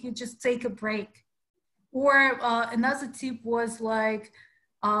okay if you just take a break. Or another tip was like,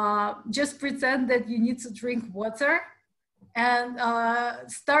 just pretend that you need to drink water and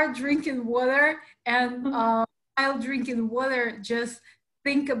start drinking water. And while drinking water, just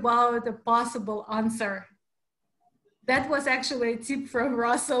think about a possible answer. That was actually a tip from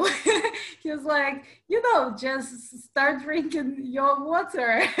Russell. He was like, you know, just start drinking your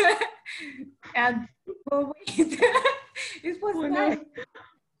water and we'll wait. It was nice.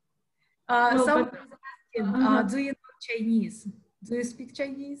 Someone was asking, do you know Chinese? Do you speak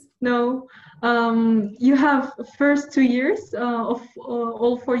Chinese? No. You have first 2 years of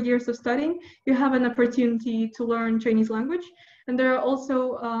all 4 years of studying, you have an opportunity to learn Chinese language. And there are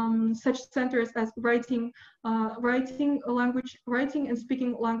also such centers as writing and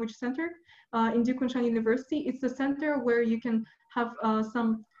speaking language center in Duke Kunshan University. It's a center where you can have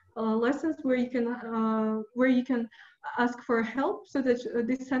some lessons where you can ask for help, so that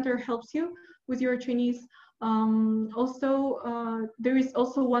this center helps you with your Chinese. Also, there is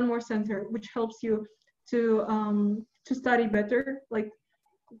also one more center which helps you to study better. Like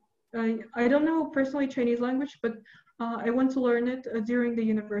I don't know personally Chinese language, but I want to learn it during the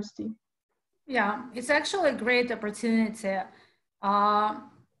university. Yeah, it's actually a great opportunity.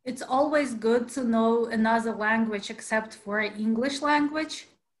 It's always good to know another language except for English language.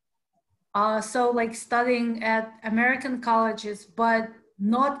 So like studying at American colleges, but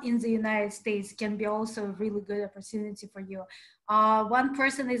not in the United States can be also a really good opportunity for you. One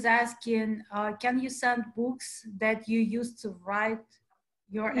person is asking, can you send books that you used to write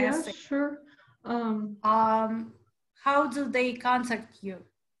your essay? Yeah, sure. How do they contact you?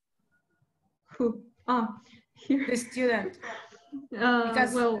 Who? Here. The student.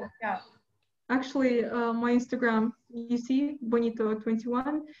 Because, well, yeah. Actually, my Instagram, you see,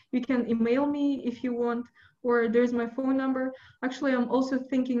 Bonito21. You can email me if you want, or there's my phone number. Actually, I'm also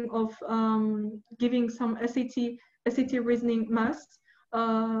thinking of giving some SAT reasoning math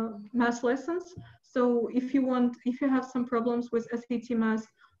lessons. So if you have some problems with SAT math,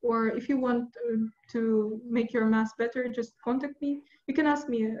 or if you want to make your math better, just contact me. You can ask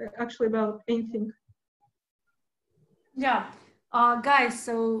me actually about anything. Yeah, guys,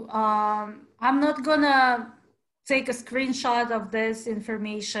 so I'm not gonna take a screenshot of this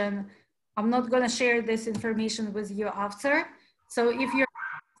information. I'm not gonna share this information with you after. So if you're,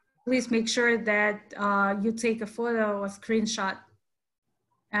 please make sure that you take a photo or screenshot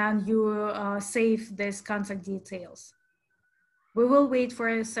and you save these contact details. We will wait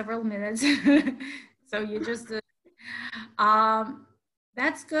for several minutes. So you just,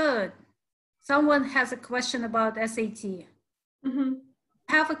 that's good. Someone has a question about SAT. Mm-hmm.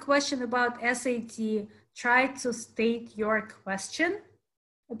 Have a question about SAT, try to state your question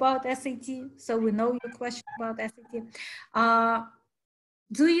about SAT so we know your question about SAT.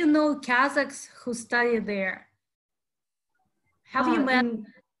 Do you know Kazakhs who study there? Have you met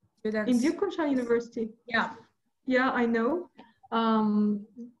students? In Kunshan University? Yeah. Yeah, I know.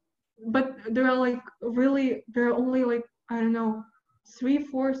 But there are only like, I don't know,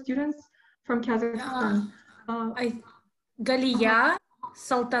 3-4 students from Kazakhstan. Galia,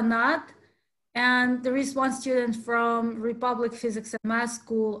 Saltanat, and there is one student from Republic Physics and Math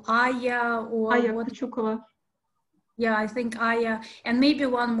School, Aya, or Aya what? Kuchukova. Yeah, I think Aya, and maybe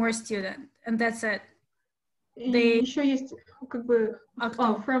one more student, and that's it. Еще есть как бы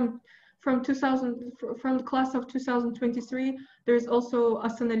from the class of 2023. There's also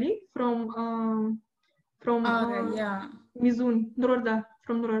Asanali from yeah. Mizun, Nurorda,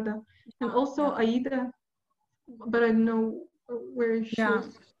 from Nurorda, and also Aida, but I don't know where she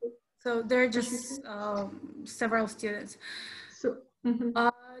is. So there are just several students. So,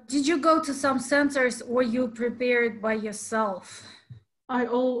 did you go to some centers or you prepared by yourself?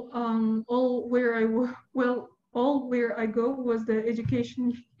 All where I go was the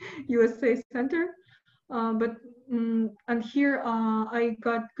Education USA Center, and here I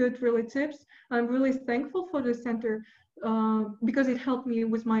got good really tips. I'm really thankful for the center because it helped me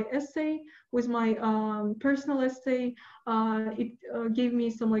with my essay, with my personal essay. It gave me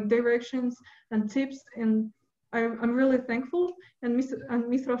some like directions and tips, and I'm really thankful. And Miss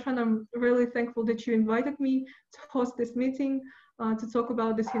Roshan, I'm really thankful that you invited me to host this meeting to talk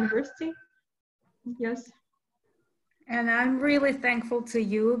about this university. Yes. And I'm really thankful to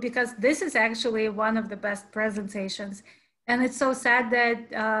you because this is actually one of the best presentations. And it's so sad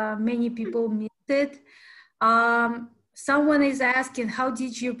that many people missed it. Someone is asking, how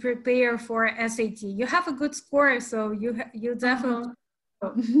did you prepare for SAT? You have a good score, so you definitely.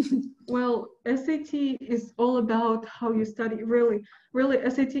 Well, SAT is all about how you study. Really,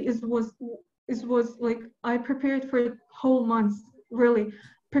 SAT was like I prepared for whole months. Really,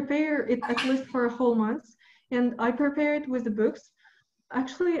 prepare it at least for a whole month, and I prepared with the books.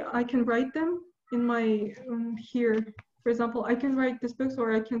 Actually, I can write them in my here. For example, I can write these books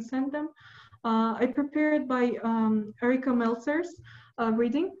or I can send them. I prepared by Erika Meltzer's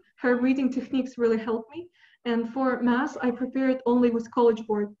reading. Her reading techniques really helped me. And for math, I prepared only with College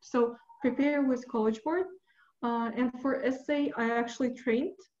Board. So prepare with College Board. And for essay, I actually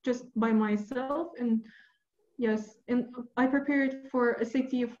trained just by myself. And yes, and I prepared for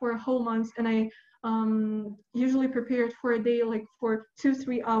SAT for a whole month. And I usually prepared for a day, like for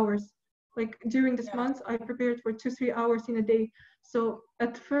 2-3 hours. Like during this month, I prepared for 2-3 hours in a day. So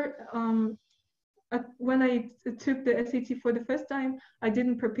at first, when I took the SAT for the first time, I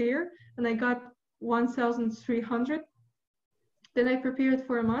didn't prepare, and I got 1,300. Then I prepared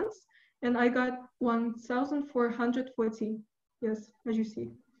for a month, and I got 1,440. Yes, as you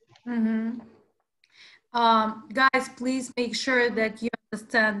see. Guys, please make sure that you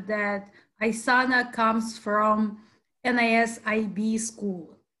understand that Aisana comes from NISIB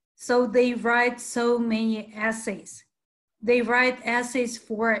school. So they write so many essays. They write essays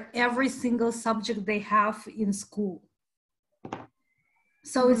for every single subject they have in school.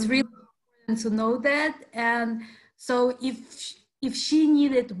 So it's really important to know that. And so if she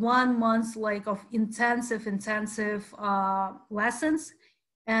needed 1 month like of intensive lessons,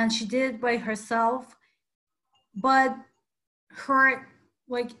 and she did it by herself, but her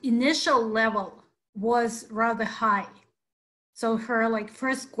like initial level was rather high. So her like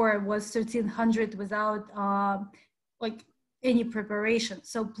first score was 1,300 without like any preparation.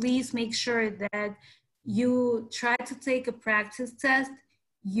 So please make sure that you try to take a practice test.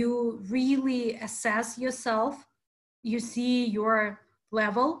 You really assess yourself. You see your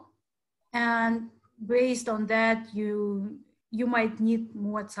level, and based on that, you might need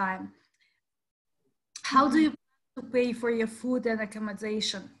more time. How do you plan to pay for your food and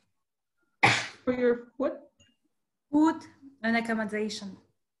accommodation? For your what? Food and accommodation.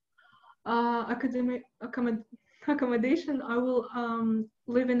 Accommodation, I will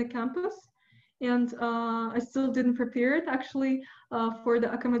live in the campus, and I still didn't prepare it actually for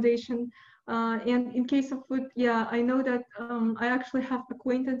the accommodation. And in case of food, yeah, I know that I actually have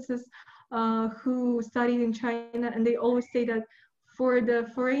acquaintances who studied in China, and they always say that for the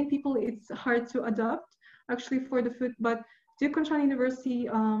foreign people, it's hard to adapt actually for the food. But Kunshan University,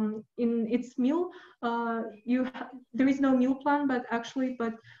 in its meal, there is no meal plan, but actually,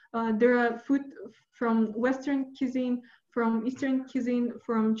 there are food from Western cuisine, from Eastern cuisine,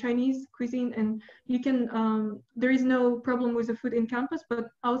 from Chinese cuisine, and you can. There is no problem with the food in campus, but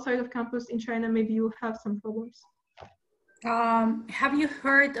outside of campus in China, maybe you have some problems. Have you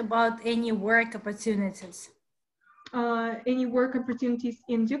heard about any work opportunities? Any work opportunities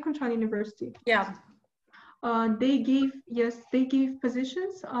in Kunshan University? Yeah. They gave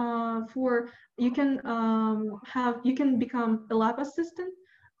positions for you can become a lab assistant,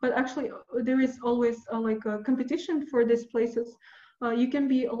 but actually there is always like a competition for these places. You can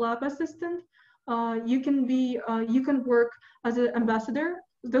be a lab assistant. You can work as an ambassador.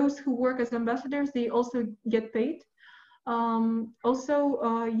 Those who work as ambassadors, they also get paid. Also,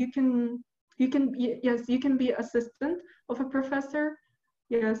 you can be assistant of a professor.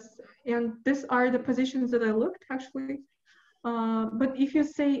 Yes, and these are the positions that I looked actually. But if you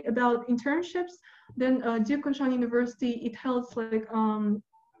say about internships, then Kunshan University, it holds like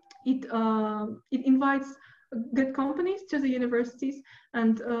it invites good companies to the universities,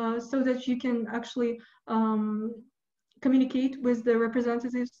 and so that you can actually communicate with the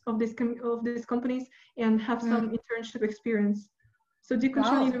representatives of these companies and have some internship experience. So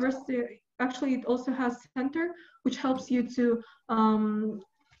Kunshan University actually it also has center which helps you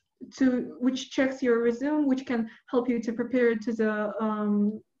which checks your resume, which can help you to prepare to the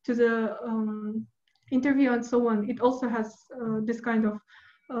interview and so on. It also has this kind of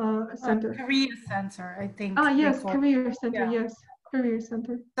center. Career center, I think. Yes, career center. Yeah. Yes, career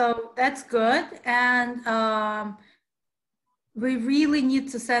center. So that's good, and we really need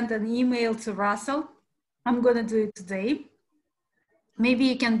to send an email to Russell. I'm gonna do it today. Maybe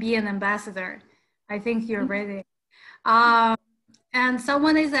you can be an ambassador. I think you're ready. And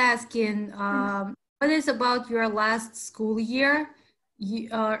someone is asking, what is about your last school year?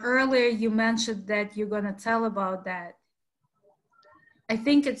 Earlier you mentioned that you're gonna tell about that. I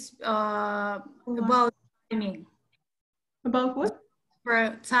think it's about timing. About what?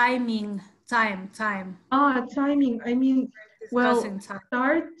 For timing, time. Timing. I mean, well,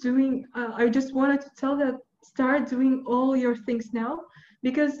 start doing, I just wanted to tell that start doing all your things now,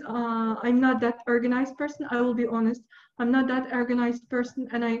 because I'm not that organized person. I will be honest. I'm not that organized person,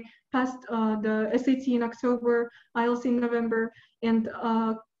 and I passed the SAT in October, IELTS in November, and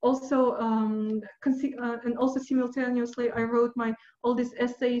also simultaneously I wrote all these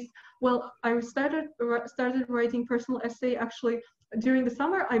essays. Well, I started writing personal essay actually during the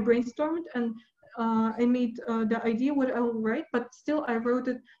summer. I brainstormed and I made the idea what I will write, but still I wrote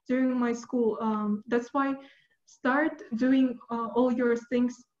it during my school. That's why start doing all your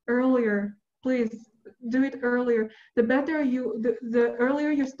things earlier, please. Do it earlier. The better the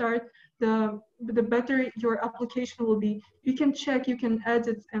earlier you start, the better your application will be. You can check, you can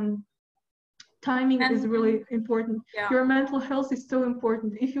edit, and timing is really important. Yeah. Your mental health is so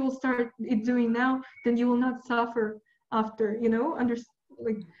important. If you will start it doing now, then you will not suffer after.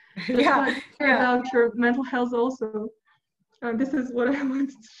 About your mental health also. This is what I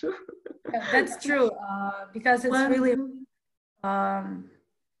wanted to show. Yeah, that's true, because it's really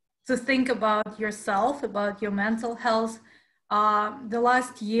to think about yourself, about your mental health. The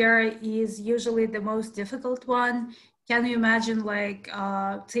last year is usually the most difficult one. Can you imagine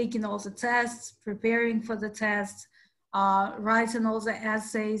taking all the tests, preparing for the tests, writing all the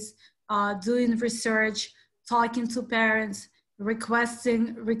essays, doing research, talking to parents,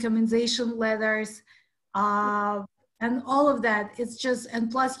 requesting recommendation letters, and all of that. It's just, and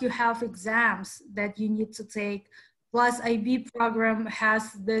plus you have exams that you need to take. Plus IB program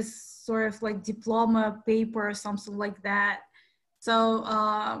has this sort of like diploma paper or something like that. So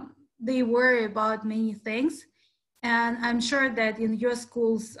they worry about many things. And I'm sure that in your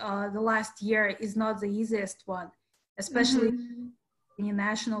schools, the last year is not the easiest one, especially in a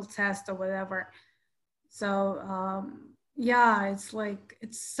national test or whatever. So yeah, it's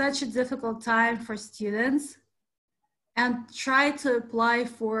such a difficult time for students. And try to apply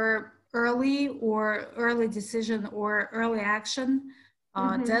for early decision or early action.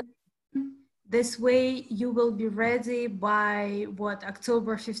 This way you will be ready by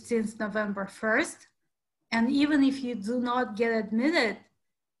October 15th, November 1st. And even if you do not get admitted,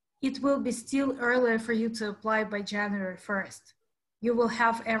 it will be still earlier for you to apply by January 1st. You will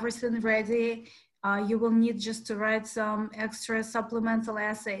have everything ready. You will need just to write some extra supplemental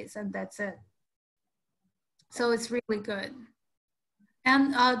essays, and that's it. So it's really good.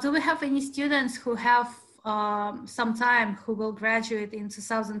 And do we have any students who have some time who will graduate in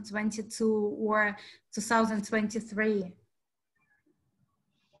 2022 or 2023?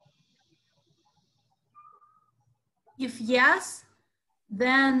 If yes,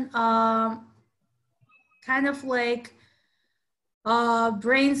 then kind of like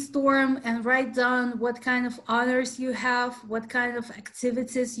brainstorm and write down what kind of honors you have, what kind of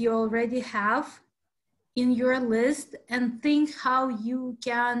activities you already have in your list, and think how you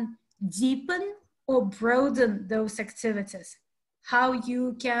can deepen or broaden those activities, how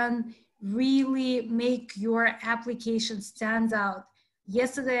you can really make your application stand out.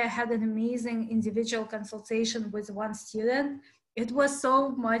 Yesterday, I had an amazing individual consultation with one student. It was so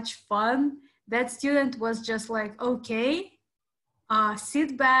much fun. That student was just like, okay,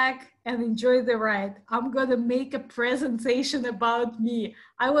 sit back and enjoy the ride. I'm gonna make a presentation about me.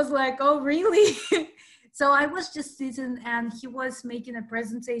 I was like, oh, really? So I was just sitting and he was making a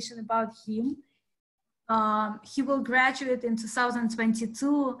presentation about him. He will graduate in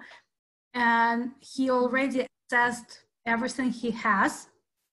 2022 and he already assessed everything he has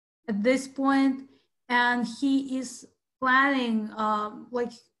at this point, and he is planning,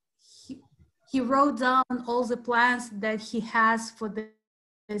 like he wrote down all the plans that he has for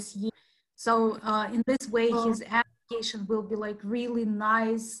this year. So in this way, his application will be like really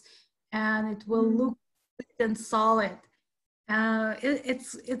nice and it will look and solid.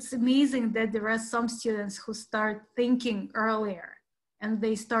 It's amazing that there are some students who start thinking earlier and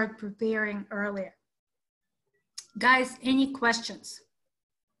they start preparing earlier. Guys, any questions?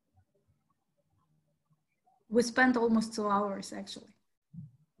 We spent almost 2 hours actually.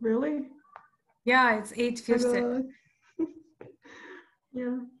 Really? Yeah, it's 8:50.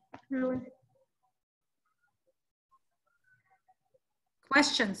 Yeah, really.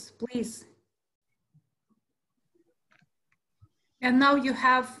 Questions, please. And now you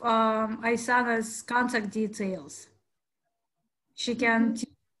have Aisana's contact details. She can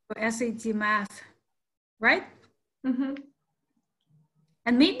teach you SAT math, right? And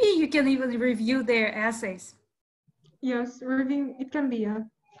maybe you can even review their essays. Yes, review, it can be, yeah,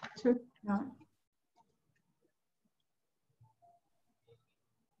 too. Yeah.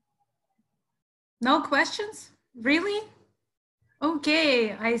 No questions? Really?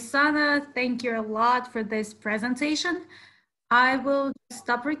 Okay, Aisana, thank you a lot for this presentation. I will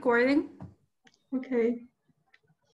stop recording. Okay.